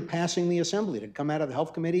verge of passing the assembly. It had come out of the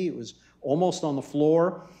health committee. It was almost on the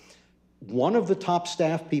floor. One of the top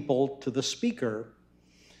staff people to the speaker,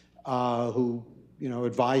 who, you know,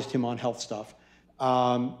 advised him on health stuff,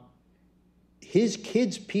 his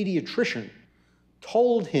kid's pediatrician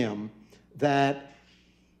told him that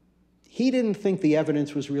he didn't think the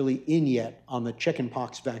evidence was really in yet on the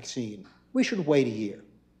chickenpox vaccine. We should wait a year.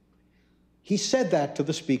 He said that to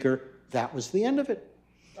the speaker. That was the end of it.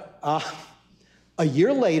 A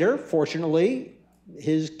year later, fortunately,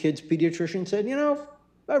 his kid's pediatrician said, you know,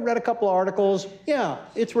 I read a couple of articles. Yeah,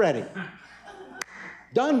 it's ready.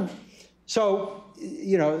 Done. So,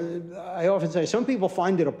 you know, I often say some people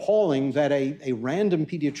find it appalling that a random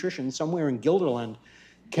pediatrician somewhere in Guilderland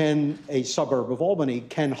a suburb of Albany,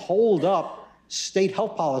 can hold up state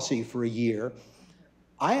health policy for a year.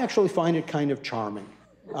 I actually find it kind of charming.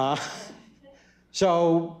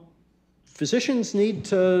 So physicians need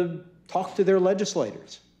to talk to their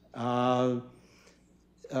legislators. You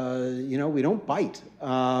know, we don't bite.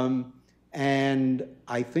 And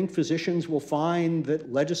I think physicians will find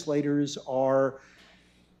that legislators are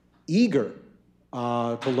eager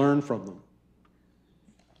to learn from them.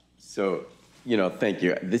 So, you know, thank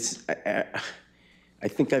you. I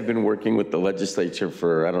think I've been working with the legislature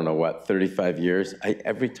for, I don't know what, 35 years.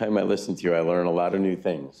 Every time I listen to you, I learn a lot of new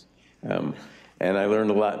things. And I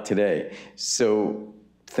learned a lot today. So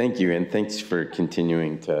thank you, and thanks for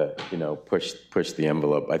continuing to, you know, push the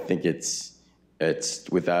envelope. I think it's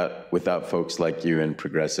without folks like you in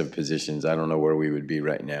progressive positions, I don't know where we would be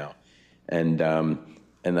right now. And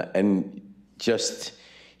just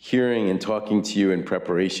hearing and talking to you in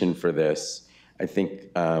preparation for this, I think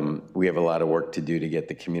we have a lot of work to do to get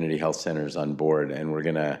the community health centers on board, and we're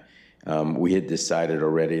gonna, we had decided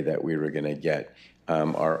already that we were gonna get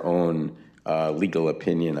our own legal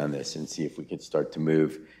opinion on this and see if we could start to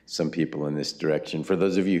move some people in this direction. For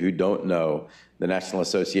those of you who don't know, the National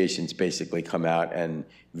Associations basically come out and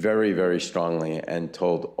very, very strongly and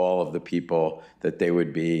told all of the people that they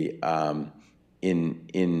would be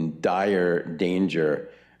in dire danger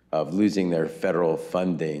of losing their federal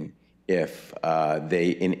funding if they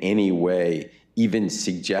in any way even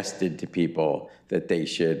suggested to people that they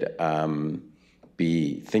should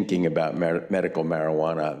be thinking about medical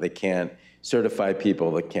marijuana. They can't certify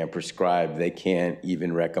people, they can't prescribe, they can't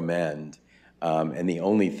even recommend. And the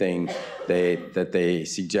only thing that they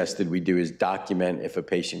suggested we do is document if a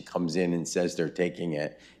patient comes in and says they're taking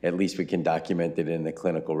it, at least we can document it in the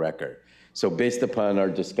clinical record. So based upon our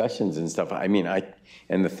discussions and stuff, I mean,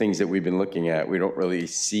 and the things that we've been looking at, we don't really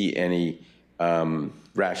see any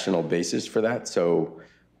rational basis for that. So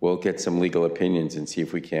we'll get some legal opinions and see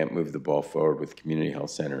if we can't move the ball forward with community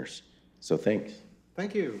health centers. So thanks.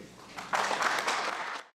 Thank you.